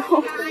走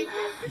后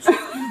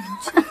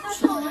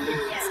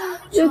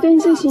这件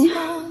事情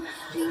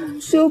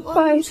就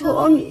拜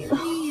托你了，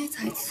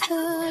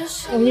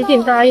我一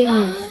定答应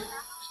你。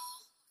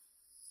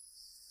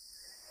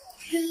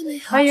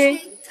韩云，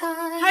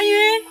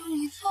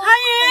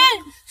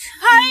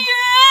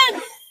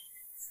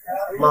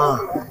妈，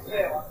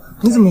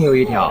你怎么有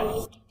一条？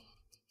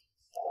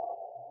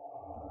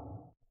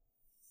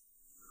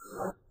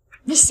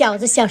你小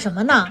子想什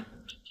么呢？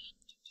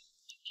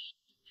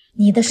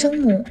你的生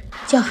母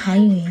叫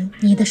韩云，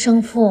你的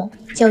生父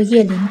叫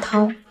叶林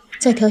涛。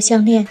这条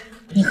项链，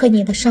你和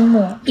你的生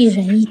母一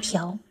人一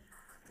条。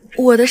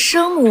我的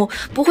生母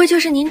不会就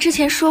是您之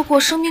前说过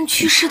生病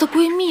去世的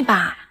闺蜜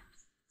吧？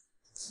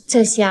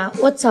这下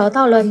我找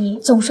到了你，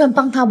总算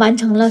帮她完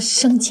成了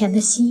生前的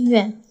心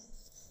愿。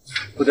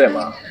不对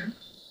嘛？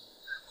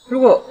如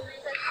果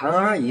韩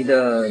阿姨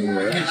的女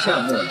儿是夏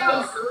沫，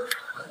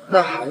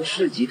那韩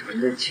氏集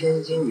团的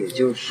千金也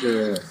就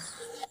是……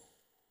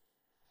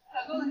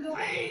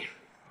哎，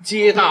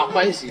皆大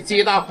欢喜，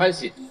皆大欢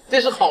喜，这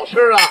是好事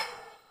啊！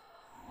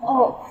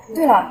哦，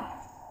对了，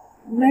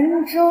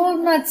文州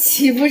那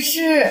岂不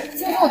是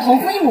就跟我同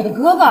父异母的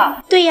哥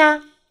哥？对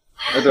呀。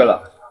哎，对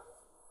了，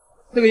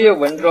这个叶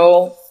文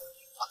州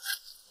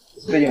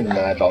最近怎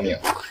么来找你？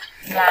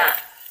妈，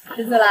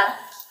吃醋了。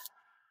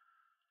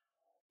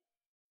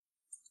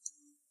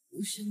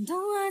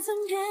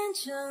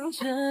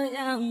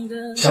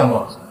夏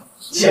沫，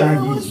季阿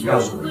姨已经告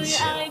诉我一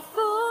切了。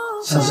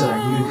上次来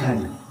医院看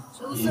你，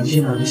已经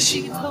听到你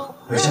醒了，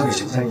和向北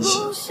城在一起，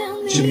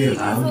就没有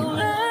打扰你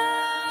们。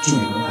祝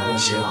你能早点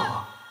歇好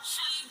啊！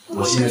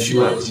我现在去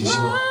外国进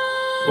修了，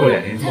过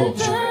2年后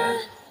就回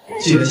来，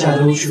记得下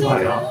周去化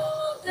疗。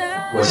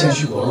我现在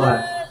去国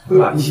外，会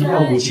把一些药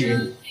物寄给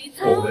你。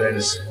我回来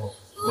的时候，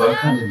我要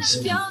看着你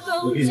身体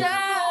不变。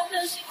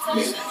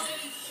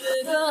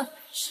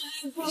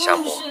夏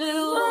沫，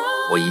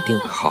我一定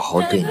会好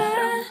好对你的。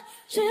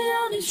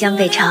江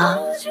北城，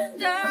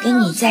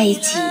跟你在一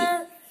起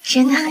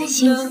真的很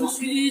幸福。